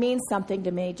 That means something to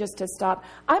me, just to stop.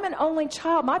 I'm an only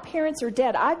child. My parents are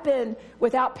dead. I've been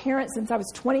without parents since I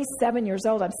was 27 years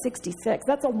old. I'm 66.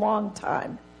 That's a long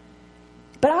time.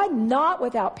 But I'm not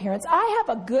without parents. I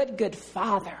have a good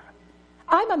father.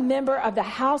 I'm a member of the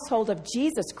household of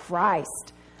Jesus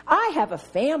Christ. I have a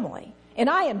family, and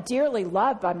I am dearly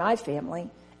loved by my family,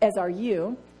 as are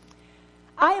you.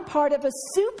 I am part of a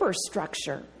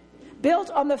superstructure built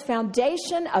on the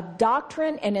foundation of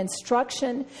doctrine and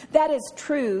instruction, that is,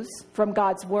 truths from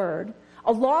God's Word.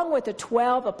 along with the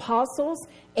 12 apostles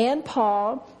and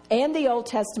Paul and the Old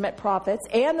Testament prophets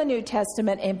and the New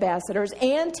Testament ambassadors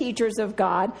and teachers of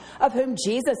God, of whom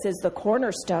Jesus is the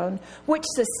cornerstone, which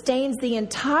sustains the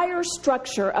entire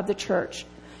structure of the church,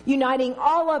 uniting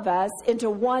all of us into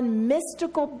one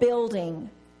mystical building,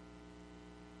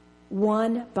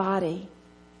 one body.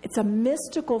 It's a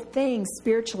mystical thing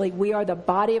spiritually. We are the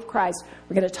body of Christ.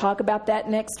 We're going to talk about that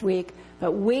next week,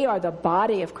 but we are the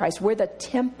body of Christ. We're the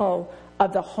temple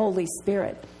of the Holy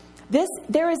Spirit.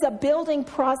 There is a building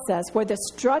process where the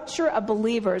structure of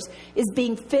believers is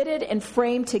being fitted and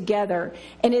framed together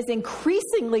and is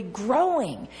increasingly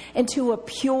growing into a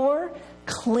pure,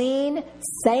 clean,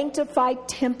 sanctified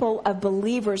temple of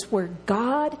believers where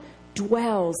God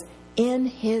dwells in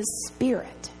His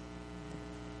Spirit.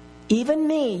 Even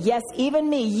me, yes, even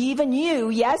me, even you,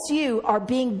 yes, you are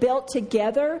being built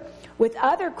together with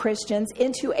other Christians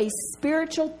into a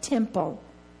spiritual temple,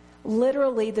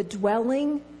 literally the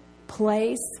dwelling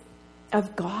place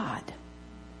of God.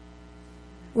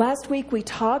 Last week we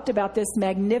talked about this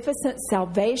magnificent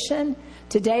salvation.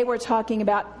 Today we're talking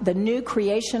about the new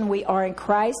creation we are in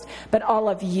Christ, but all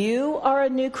of you are a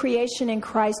new creation in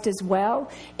Christ as well,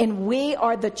 and we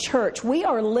are the church. We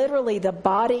are literally the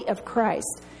body of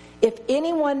Christ. If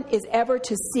anyone is ever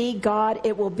to see God,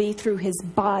 it will be through His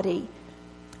body.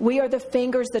 We are the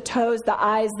fingers, the toes, the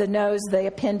eyes, the nose, the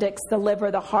appendix, the liver,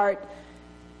 the heart,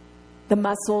 the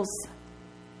muscles,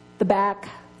 the back,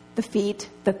 the feet,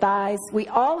 the thighs. We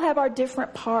all have our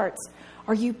different parts.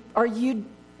 Are you,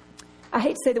 I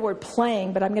hate to say the word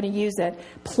playing, but I'm going to use it.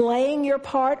 Playing your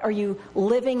part? Are you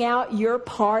living out your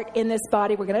part in this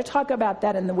body? We're going to talk about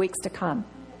that in the weeks to come.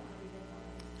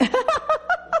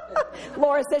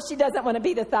 Laura says she doesn't want to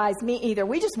be the thighs. Me either.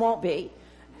 We just won't be.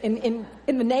 In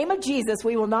the name of Jesus,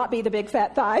 we will not be the big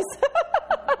fat thighs.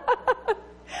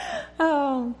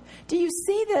 Oh, do you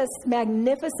see this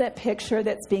magnificent picture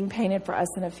that's being painted for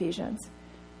us in Ephesians?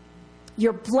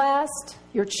 You're blessed,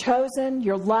 you're chosen,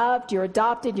 you're loved, you're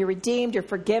adopted, you're redeemed, you're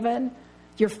forgiven,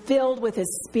 you're filled with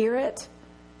His Spirit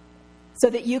so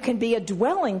that you can be a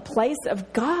dwelling place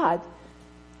of God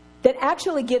that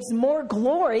actually gives more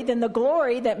glory than the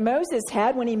glory that Moses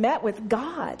had when he met with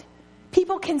God.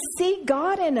 People can see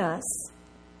God in us.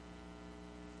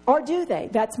 Or do they?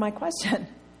 That's my question.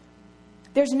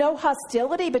 There's no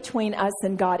hostility between us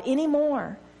and God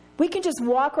anymore. We can just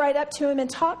walk right up to Him and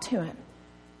talk to Him.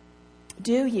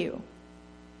 Do you?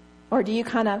 Or do you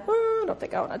kind of, I don't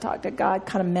think I want to talk to God,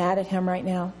 kind of mad at Him right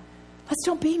now? Let's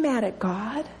don't be mad at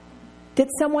God. Did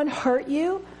someone hurt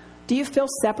you? Do you feel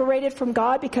separated from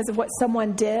God because of what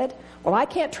someone did? Well, I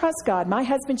can't trust God. My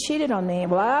husband cheated on me.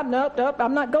 Well, nope,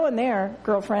 I'm not going there,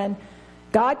 girlfriend.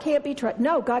 God can't be trusted.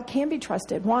 No, God can be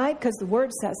trusted. Why? Because the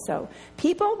Word says so.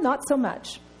 People, not so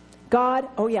much. God,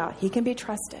 oh yeah, He can be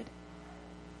trusted.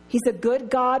 He's a good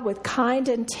God with kind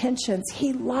intentions.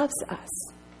 He loves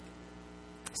us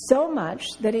so much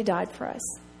that He died for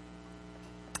us.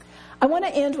 I want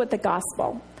to end with the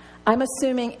gospel. I'm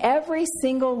assuming every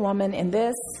single woman in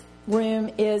this room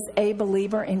is a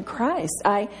believer in Christ.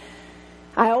 I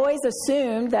always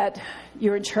assumed that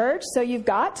you're in church, so you've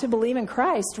got to believe in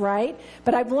Christ, right?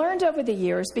 But I've learned over the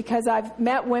years, because I've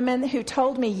met women who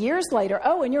told me years later,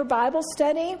 oh, in your Bible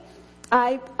study,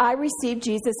 I received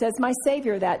Jesus as my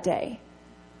Savior that day.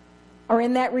 Or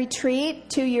in that retreat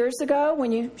 2 years ago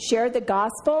when you shared the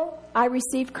gospel, I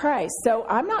received Christ. So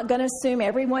I'm not going to assume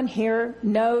everyone here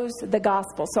knows the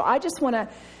gospel. So I just want to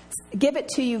give it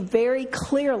to you very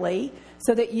clearly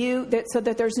so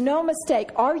that there's no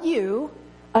mistake. Are you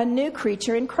a new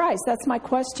creature in Christ? That's my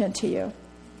question to you.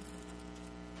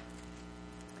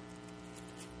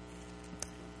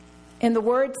 And the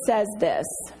Word says this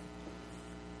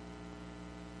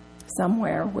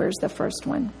somewhere. Where's the first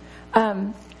one?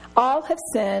 All have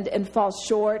sinned and fall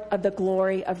short of the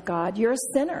glory of God. You're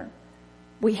a sinner.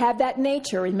 We have that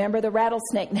nature. Remember the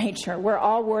rattlesnake nature. We're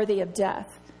all worthy of death.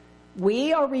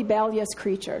 We are rebellious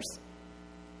creatures.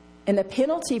 And the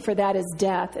penalty for that is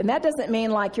death. And that doesn't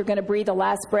mean like you're going to breathe the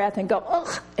last breath and go,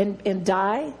 ugh, and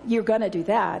die. You're going to do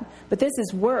that. But this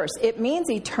is worse. It means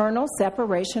eternal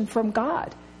separation from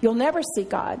God. You'll never see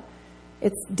God.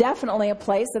 It's definitely a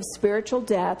place of spiritual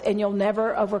death, and you'll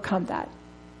never overcome that.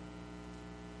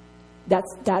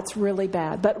 That's really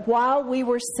bad. But while we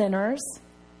were sinners,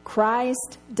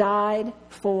 Christ died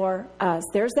for us.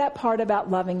 There's that part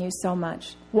about loving you so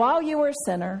much. While you were a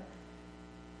sinner,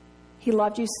 He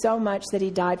loved you so much that He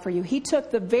died for you. He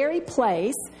took the very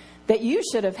place that you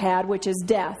should have had, which is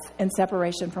death and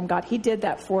separation from God. He did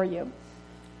that for you.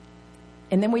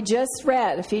 And then we just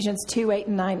read Ephesians 2:8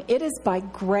 and 9. It is by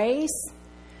grace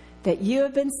that you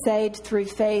have been saved through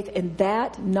faith, and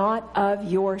that not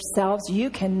of yourselves. You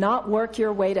cannot work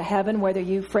your way to heaven, whether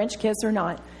you French kiss or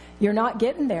not. You're not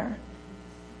getting there.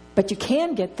 But you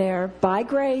can get there by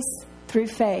grace through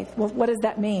faith. Well, what does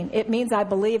that mean? It means I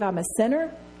believe I'm a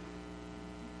sinner.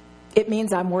 It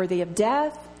means I'm worthy of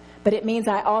death. But it means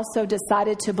I also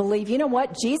decided to believe, you know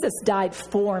what? Jesus died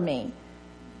for me.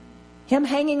 Him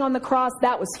hanging on the cross,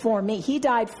 that was for me. He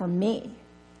died for me.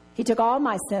 He took all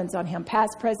my sins on him,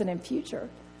 past, present, and future.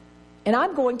 And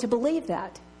I'm going to believe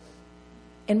that.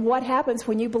 And what happens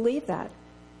when you believe that?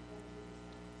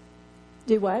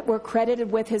 Do what? We're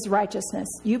credited with his righteousness.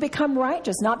 You become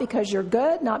righteous, not because you're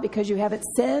good, not because you haven't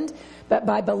sinned, but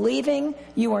by believing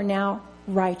you are now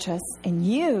righteous. And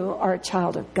you are a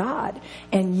child of God.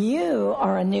 And you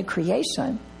are a new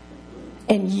creation.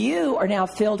 And you are now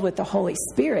filled with the Holy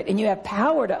Spirit. And you have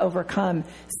power to overcome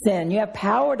sin. You have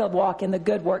power to walk in the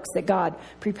good works that God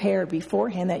prepared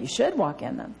beforehand that you should walk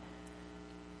in them.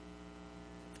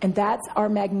 And that's our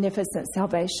magnificent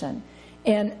salvation.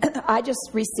 And I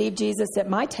just received Jesus at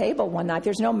my table one night.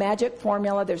 There's no magic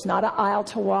formula. There's not an aisle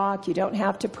to walk. You don't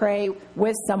have to pray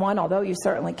with someone, although you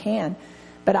certainly can.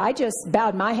 But I just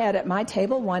bowed my head at my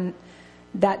table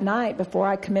that night before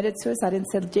I committed suicide and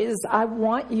said, Jesus, I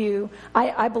want you.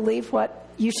 I believe what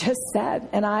you just said.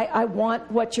 And I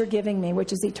want what you're giving me,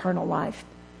 which is eternal life.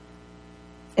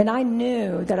 And I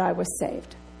knew that I was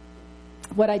saved.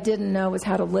 What I didn't know was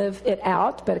how to live it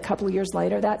out. But a couple of years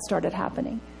later, that started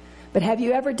happening. But have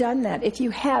you ever done that? If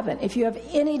you haven't, if you have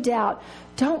any doubt,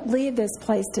 don't leave this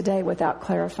place today without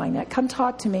clarifying that. Come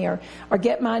talk to me or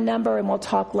get my number and we'll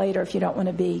talk later if you don't want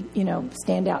to be,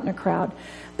 stand out in a crowd.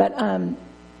 But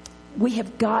we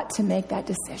have got to make that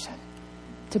decision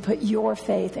to put your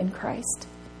faith in Christ.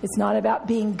 It's not about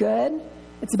being good.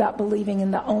 It's about believing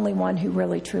in the only one who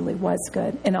really, truly was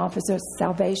good and offers us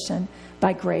salvation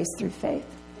by grace through faith.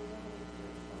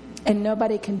 And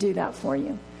nobody can do that for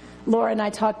you. Laura and I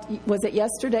talked, was it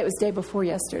yesterday? It was day before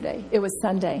yesterday. It was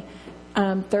Sunday.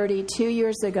 32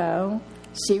 years ago,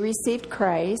 she received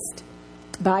Christ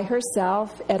by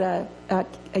herself at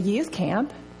a youth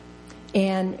camp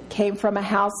and came from a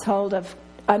household of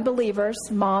unbelievers,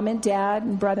 mom and dad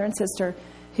and brother and sister,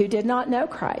 who did not know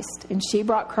Christ. And she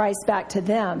brought Christ back to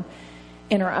them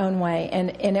in her own way.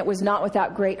 And it was not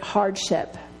without great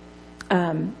hardship.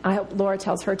 I hope Laura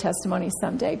tells her testimony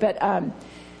someday. But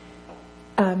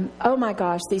oh my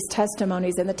gosh, these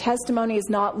testimonies. And the testimony is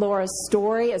not Laura's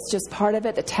story. It's just part of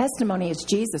it. The testimony is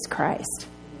Jesus Christ.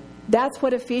 That's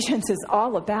what Ephesians is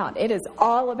all about. It is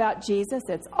all about Jesus.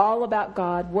 It's all about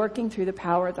God working through the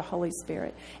power of the Holy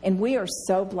Spirit. And we are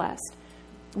so blessed.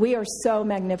 We are so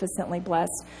magnificently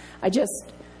blessed. I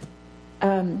just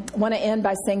want to end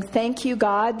by saying thank you,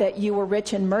 God, that you were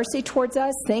rich in mercy towards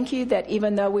us. Thank you that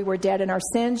even though we were dead in our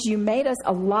sins, you made us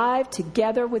alive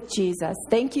together with Jesus.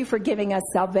 Thank you for giving us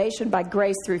salvation by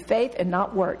grace through faith and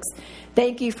not works.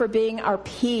 Thank you for being our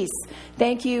peace.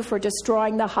 Thank you for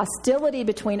destroying the hostility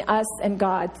between us and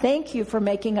God. Thank you for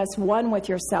making us one with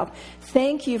yourself.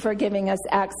 Thank you for giving us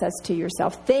access to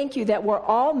yourself. Thank you that we're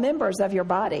all members of your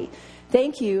body.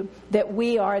 Thank you that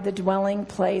we are the dwelling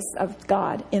place of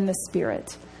God in the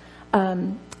Spirit.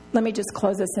 Let me just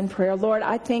close this in prayer. Lord,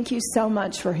 I thank you so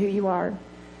much for who you are.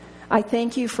 I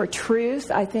thank you for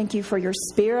truth. I thank you for your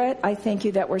Spirit. I thank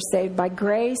you that we're saved by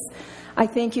grace. I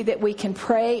thank you that we can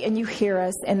pray and you hear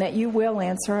us and that you will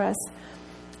answer us.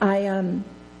 I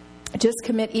just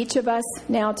commit each of us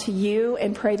now to you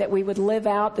and pray that we would live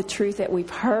out the truth that we've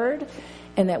heard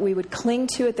and that we would cling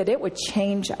to it, that it would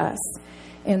change us.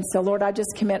 And so, Lord, I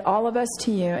just commit all of us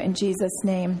to you in Jesus'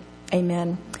 name.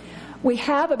 Amen. We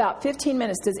have about 15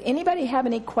 minutes. Does anybody have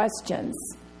any questions?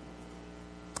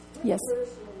 Yes.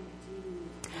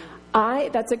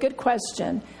 That's a good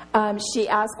question. She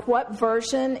asked what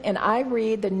version, and I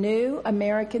read the New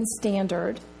American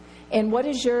Standard. And what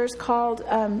is yours called,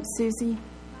 Susie?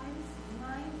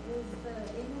 Mine is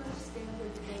the English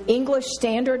Standard Version. English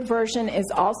Standard Version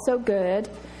is also good.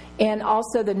 And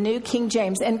also the New King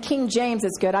James. And King James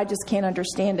is good. I just can't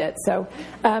understand it. So,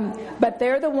 but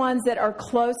they're the ones that are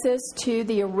closest to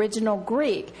the original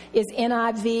Greek. Is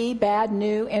NIV bad,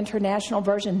 New International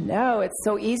Version? No, it's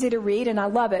so easy to read and I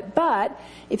love it. But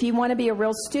if you want to be a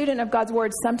real student of God's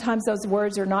Word, sometimes those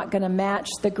words are not going to match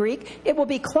the Greek. It will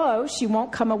be close. You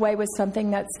won't come away with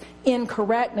something that's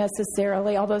incorrect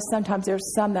necessarily, although sometimes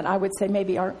there's some that I would say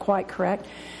maybe aren't quite correct.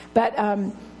 But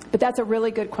that's a really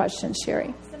good question,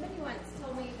 Sherry.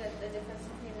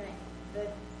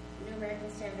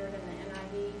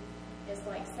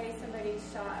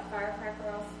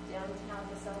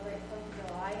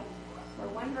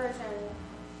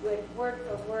 Word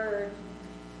for word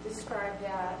describe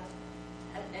that,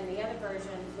 and the other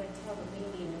version would tell the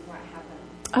meaning of what happened.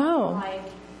 Oh,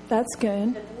 Like, that's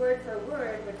good. the word for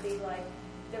word would be like,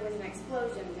 there was an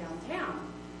explosion downtown.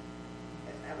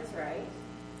 That was right.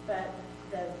 But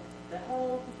the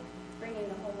whole, bringing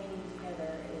the whole meaning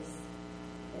together is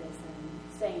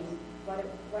saying what it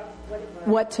was.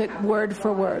 What took word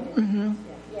for word. Mm-hmm.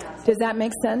 Yeah. Does that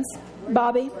make sense,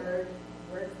 Bobby? Word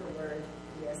for word,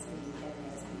 ESV,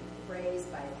 NASB, phrase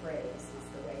by phrase is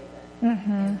the way that NIV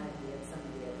and some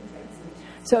of the other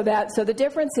translations. So the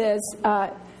difference is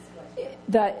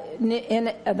the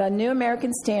New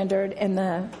American Standard and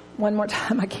the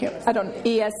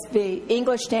ESV,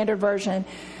 English Standard Version,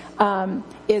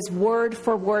 is word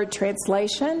for word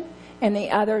translation, and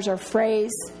the others are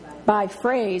phrase by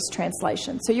phrase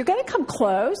translation. So you're going to come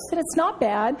close, and it's not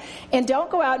bad. And don't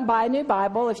go out and buy a new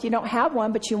Bible if you don't have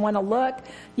one, but you want to look.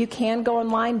 You can go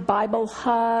online, Bible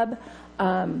Hub,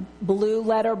 Blue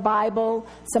Letter Bible,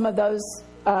 some of those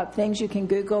things you can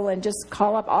Google and just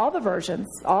call up all the versions.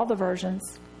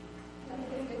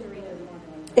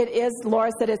 It is,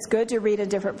 Laura said it's good to read in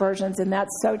different versions, and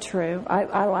that's so true.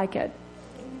 I like it.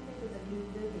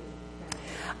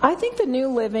 I think the New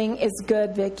Living is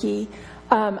good, Vicki.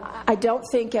 I don't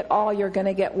think at all you're going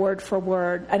to get word for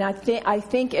word, and I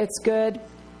think it's good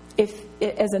if,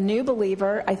 as a new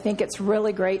believer, I think it's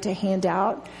really great to hand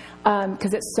out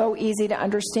because it's so easy to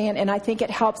understand, and I think it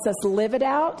helps us live it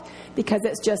out because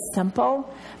it's just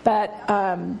simple. But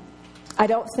I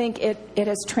don't think it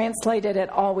is translated it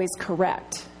always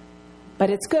correct, but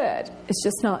it's good. It's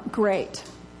just not great.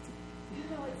 You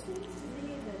know, it seems to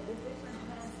me that the different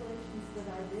translations that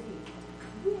I read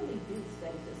really do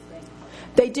say the same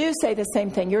thing. They do say the same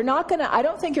thing. You're not going to, I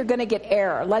don't think you're going to get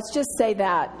error. Let's just say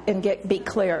that and be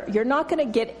clear. You're not going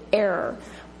to get error,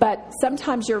 but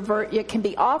sometimes it can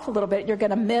be off a little bit. You're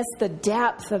going to miss the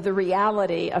depth of the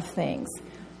reality of things.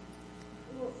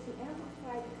 Well, the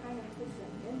Amplified kind of puts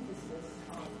an emphasis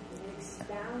on it. It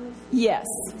expounds. Yes.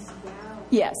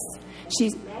 Yes.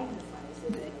 She's,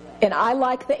 and I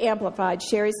like the Amplified.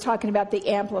 Sherry's talking about the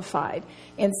Amplified.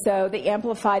 And so the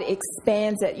Amplified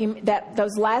expands it.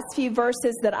 Those last few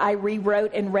verses that I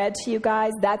rewrote and read to you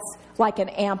guys, that's like an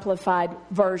Amplified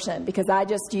version because I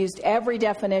just used every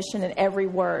definition and every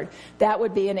word. That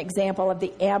would be an example of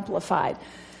the Amplified.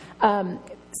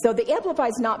 So the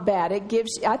Amplified's not bad. It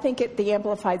gives. I think the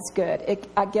Amplified's good.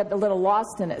 I get a little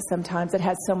lost in it sometimes. It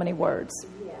has so many words.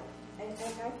 Yeah, and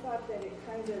I thought that it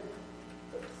kind of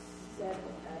said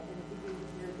in the beginning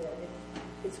here that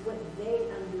it's what they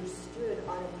understood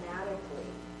automatically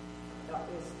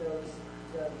is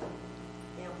the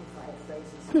amplified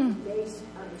phrases. They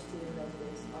understood in those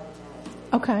days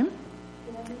automatically. Okay.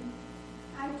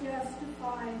 I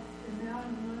justify the amount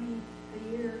of money a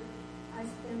year I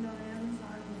spend on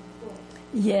Amazon with books.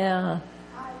 Yeah.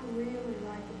 I really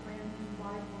like a brand new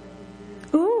Bible every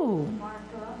year. Ooh. Mark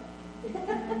up in a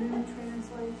new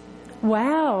translation.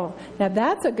 Wow. Now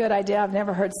that's a good idea. I've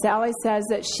never heard. Sally says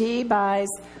that she buys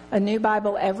a new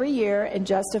Bible every year and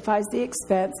justifies the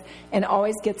expense and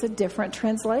always gets a different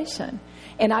translation.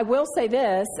 And I will say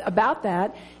this about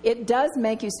that. It does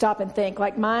make you stop and think.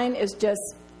 Like mine is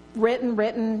just written,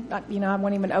 I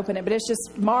won't even open it, but it's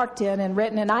just marked in and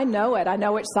written, and I know it. I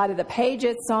know which side of the page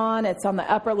it's on. It's on the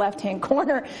upper left-hand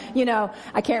corner.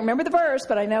 I can't remember the verse,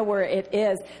 but I know where it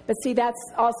is. But see, that's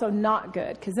also not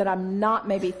good because then I'm not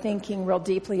maybe thinking real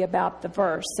deeply about the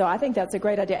verse. So I think that's a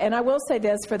great idea. And I will say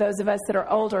this for those of us that are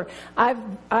older.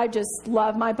 I just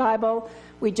love my Bible.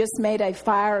 We just made a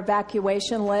fire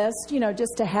evacuation list,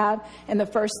 just to have. And the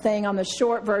first thing on the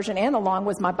short version and the long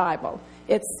was my Bible.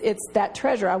 It's that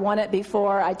treasure. I want it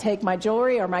before I take my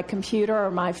jewelry or my computer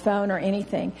or my phone or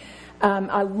anything.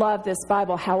 I love this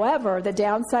Bible. However, the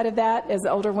downside of that is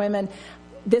older women,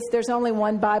 there's only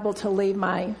one Bible to leave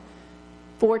my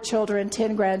 4 children,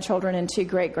 10 grandchildren, and 2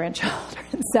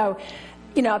 great-grandchildren. So,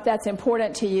 if that's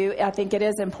important to you, I think it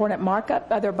is important. Mark up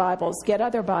other Bibles. Get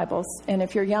other Bibles. And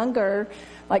if you're younger,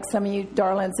 like some of you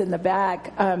darlings in the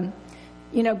back,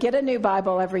 get a new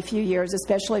Bible every few years,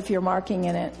 especially if you're marking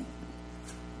in it.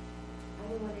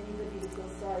 I don't want anybody to feel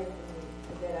sorry for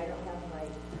me that I don't have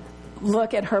my...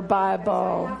 Look at her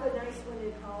Bible. I have a nice one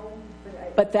at home,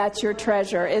 But that's your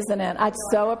treasure, isn't it? I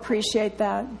so appreciate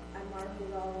that. I marked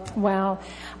it all up. Wow.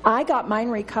 I got mine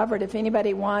recovered. If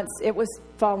anybody wants, it was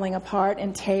falling apart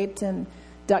and taped and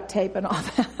duct tape and all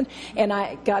that. And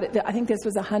I got it. I think this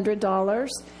was $100.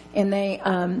 And they,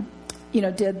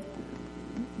 did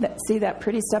see that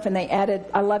pretty stuff. And they added,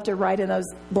 I love to write in those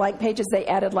blank pages. They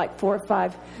added like 4 or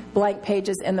 5 blank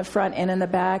pages in the front and in the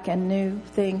back and new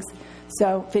things.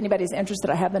 So if anybody's interested,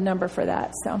 I have the number for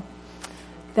that. So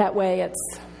that way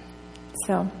it's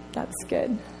So that's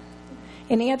good.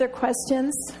 Any other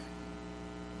questions?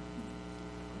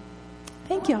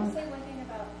 Thank you. I want to say one thing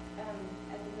about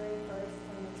at the very first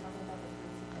when we talk about the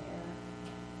fruits of the air.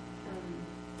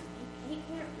 He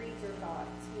can't read your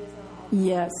thoughts. He is not all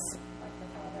Yes. like the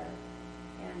Father,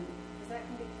 and because that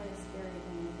can be kind of scary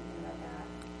when you're thinking about that.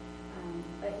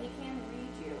 But he can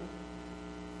read you,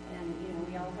 and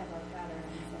we all have our patterns.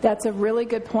 That's a really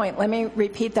good point. Let me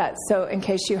repeat that so in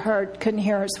case you couldn't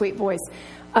hear her sweet voice.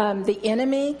 The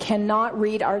enemy cannot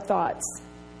read our thoughts.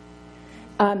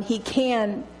 He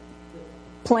can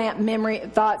plant memory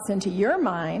thoughts into your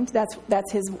mind.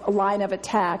 That's his line of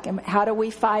attack. And how do we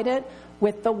fight it?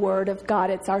 With the Word of God.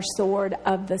 It's our sword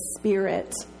of the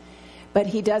Spirit. But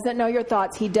he doesn't know your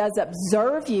thoughts. He does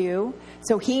observe you.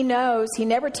 So he knows. He's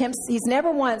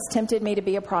never once tempted me to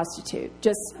be a prostitute.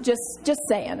 Just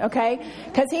saying, okay?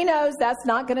 Because he knows that's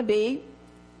not going to be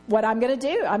what I'm going to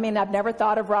do. I mean, I've never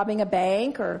thought of robbing a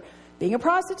bank or being a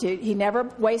prostitute. He never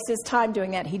wastes his time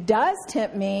doing that. He does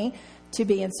tempt me to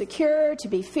be insecure, to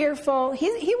be fearful.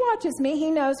 He watches me. He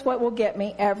knows what will get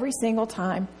me every single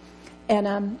time.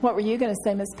 And what were you going to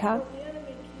say, Miss Pat? Well, the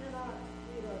enemy cannot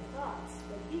read our thoughts,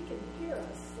 but he can hear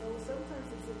us. So sometimes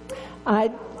it's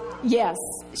important. Yes,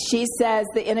 she says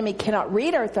the enemy cannot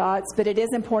read our thoughts, but it is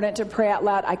important to pray out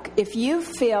loud. If you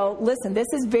feel, listen, this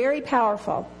is very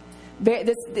powerful.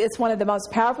 It's one of the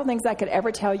most powerful things I could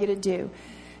ever tell you to do.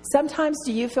 Sometimes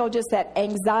do you feel just that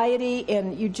anxiety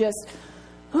and you just,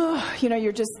 you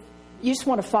just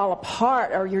want to fall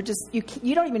apart, or you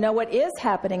don't even know what is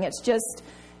happening. It's just,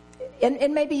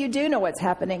 and maybe you do know what's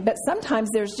happening, but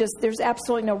sometimes there's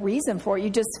absolutely no reason for it.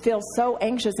 You just feel so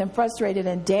anxious and frustrated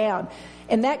and down.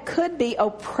 And that could be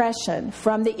oppression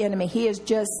from the enemy. He is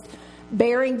just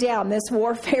bearing down. This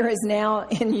warfare is now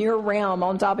in your realm,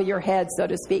 on top of your head, so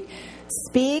to speak.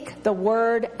 Speak the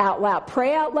word out loud.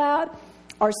 Pray out loud,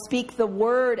 or speak the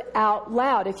word out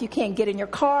loud. If you can, get in your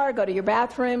car, go to your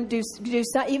bathroom, do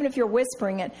something, even if you're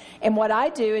whispering it. And what I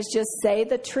do is just say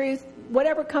the truth,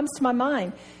 whatever comes to my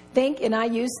mind. And I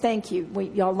use thank you.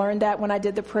 Y'all learned that when I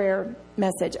did the prayer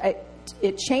message.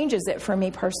 It changes it for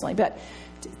me personally. But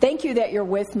thank you that you're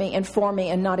with me and for me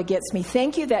and not against me.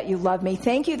 Thank you that you love me.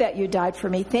 Thank you that you died for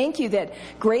me. Thank you that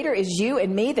greater is you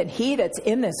in me than he that's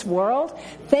in this world.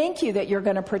 Thank you that you're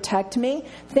going to protect me.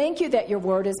 Thank you that your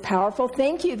word is powerful.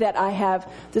 Thank you that I have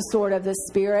the sword of the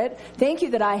Spirit. Thank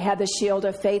you that I have the shield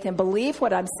of faith, and believe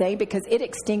what I'm saying, because it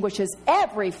extinguishes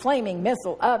every flaming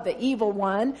missile of the evil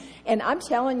one. And I'm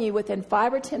telling you, within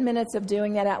 5 or 10 minutes of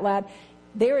doing that out loud,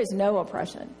 there is no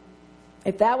oppression.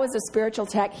 If that was a spiritual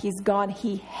attack, he's gone.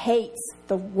 He hates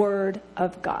the word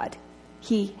of God.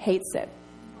 He hates it.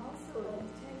 Also, put on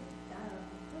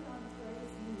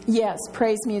praise music. Yes,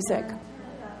 praise music.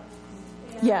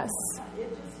 Yes.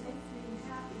 It just makes me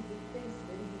happy to think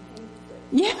that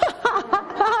he hates it.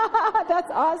 Yeah, that's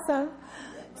awesome.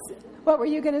 What were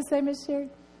you going to say, Miss Sherry? Is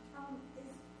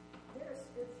there a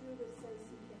scripture that says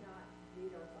he cannot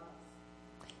read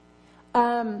our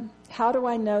thoughts? How do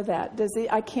I know that?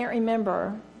 I can't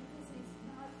remember.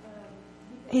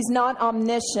 He's not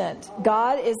omniscient.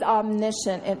 God is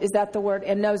omniscient, and is that the word?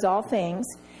 And knows all things.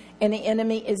 And the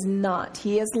enemy is not.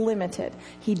 He is limited.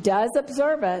 He does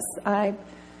observe us.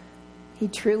 He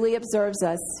truly observes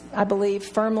us. I believe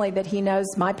firmly that he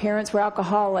knows my parents were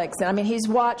alcoholics. And I mean, he's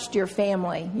watched your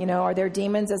family. Are there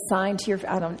demons assigned to your?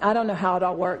 I don't know how it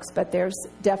all works, but there's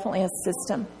definitely a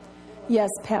system. Yes,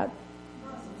 Pat.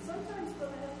 Sometimes when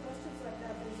I have questions like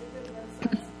that, there's a good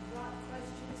website,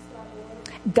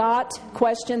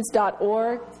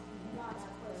 gotquestions.org.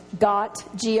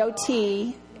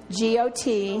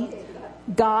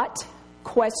 Got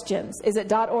questions. Is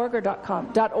it .org or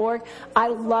 .com? .org. I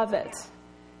love it.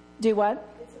 Do what?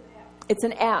 It's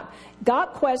an app.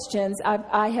 Got questions.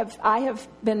 I have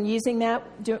been using that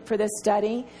for this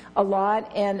study a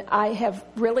lot, and I have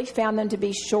really found them to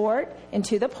be short and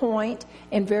to the point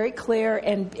and very clear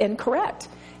and correct.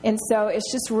 And so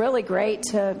it's just really great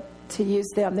to use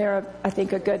them. They're, I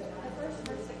think, a good. The first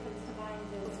verse that comes to mind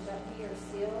is that we are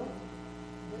sealed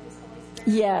with His Holy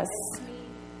Spirit. Yes.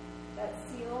 That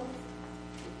sealed,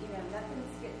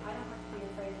 nothing's good. I don't have to be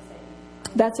afraid of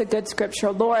Satan. That's a good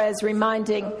scripture. Laura is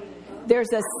reminding.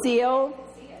 There's a seal.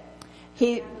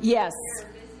 Yes.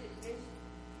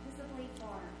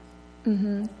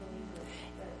 Mm-hmm.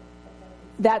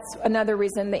 That's another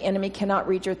reason the enemy cannot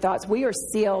read your thoughts. We are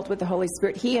sealed with the Holy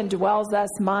Spirit. He indwells us,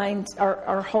 mind,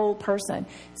 our whole person.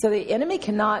 So the enemy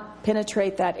cannot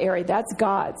penetrate that area. That's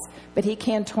God's. But he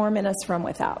can torment us from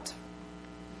without.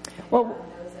 Well,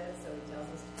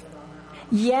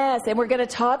 yes, and we're going to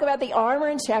talk about the armor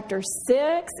in chapter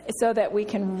 6 so that we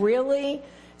can really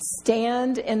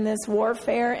stand in this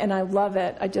warfare, and I love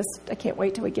it. I can't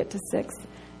wait till we get to 6.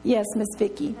 Yes, Miss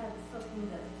Vicki. Had something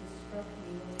that just struck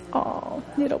me when you were Oh,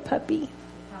 little puppy.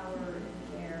 power in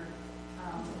the air.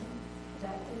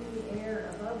 That in the air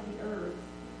above the earth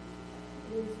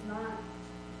is not,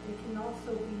 it can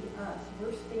also be us.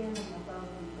 We're standing above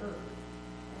the earth,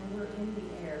 and we're in the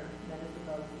air that is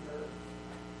above the earth.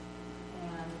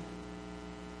 And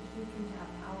He can have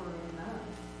power in us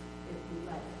if we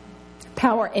let Him.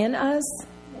 Power in us?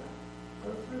 Yeah,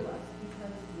 go through us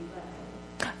because we let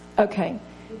Him. Okay.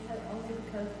 Only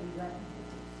because we let Him.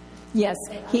 Yes,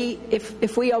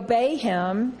 if we obey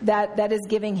Him, that is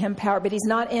giving Him power, but He's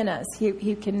not in us.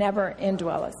 He can never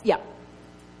indwell us. Yeah.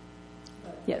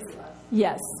 Yes.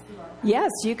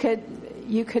 Yes. You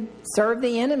could serve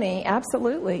the enemy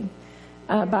absolutely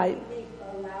by. They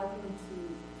allow him to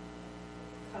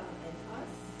come in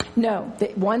us. No,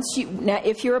 now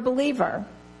if you're a believer,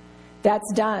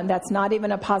 that's done. That's not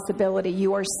even a possibility.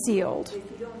 You are sealed. If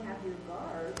you don't have your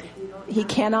guard, He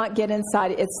cannot get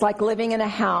inside. It's like living in a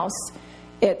house.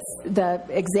 It's the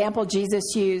example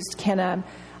Jesus used.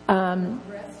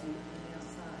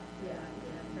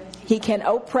 He can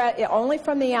oppress only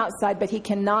from the outside, but He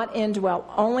cannot indwell.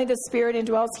 Only the Spirit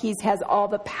indwells. He has all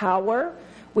the power.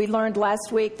 We learned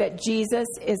last week that Jesus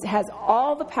has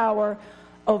all the power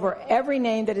over every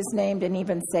name that is named, and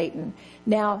even Satan.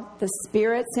 Now, the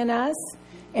Spirit's in us,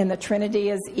 and the Trinity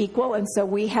is equal, and so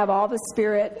we have all the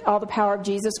Spirit, all the power of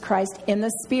Jesus Christ in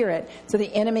the Spirit. So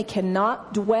the enemy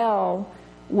cannot dwell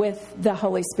with the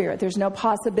Holy Spirit. There's no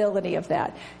possibility of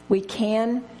that. We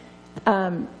can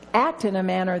act in a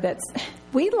manner that's,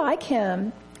 we like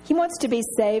Him. He wants to be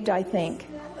saved, I think.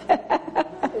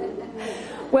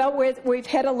 Well, we've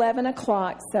hit 11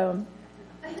 o'clock, so.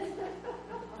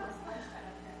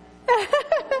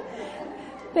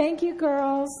 Thank you,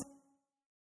 girls.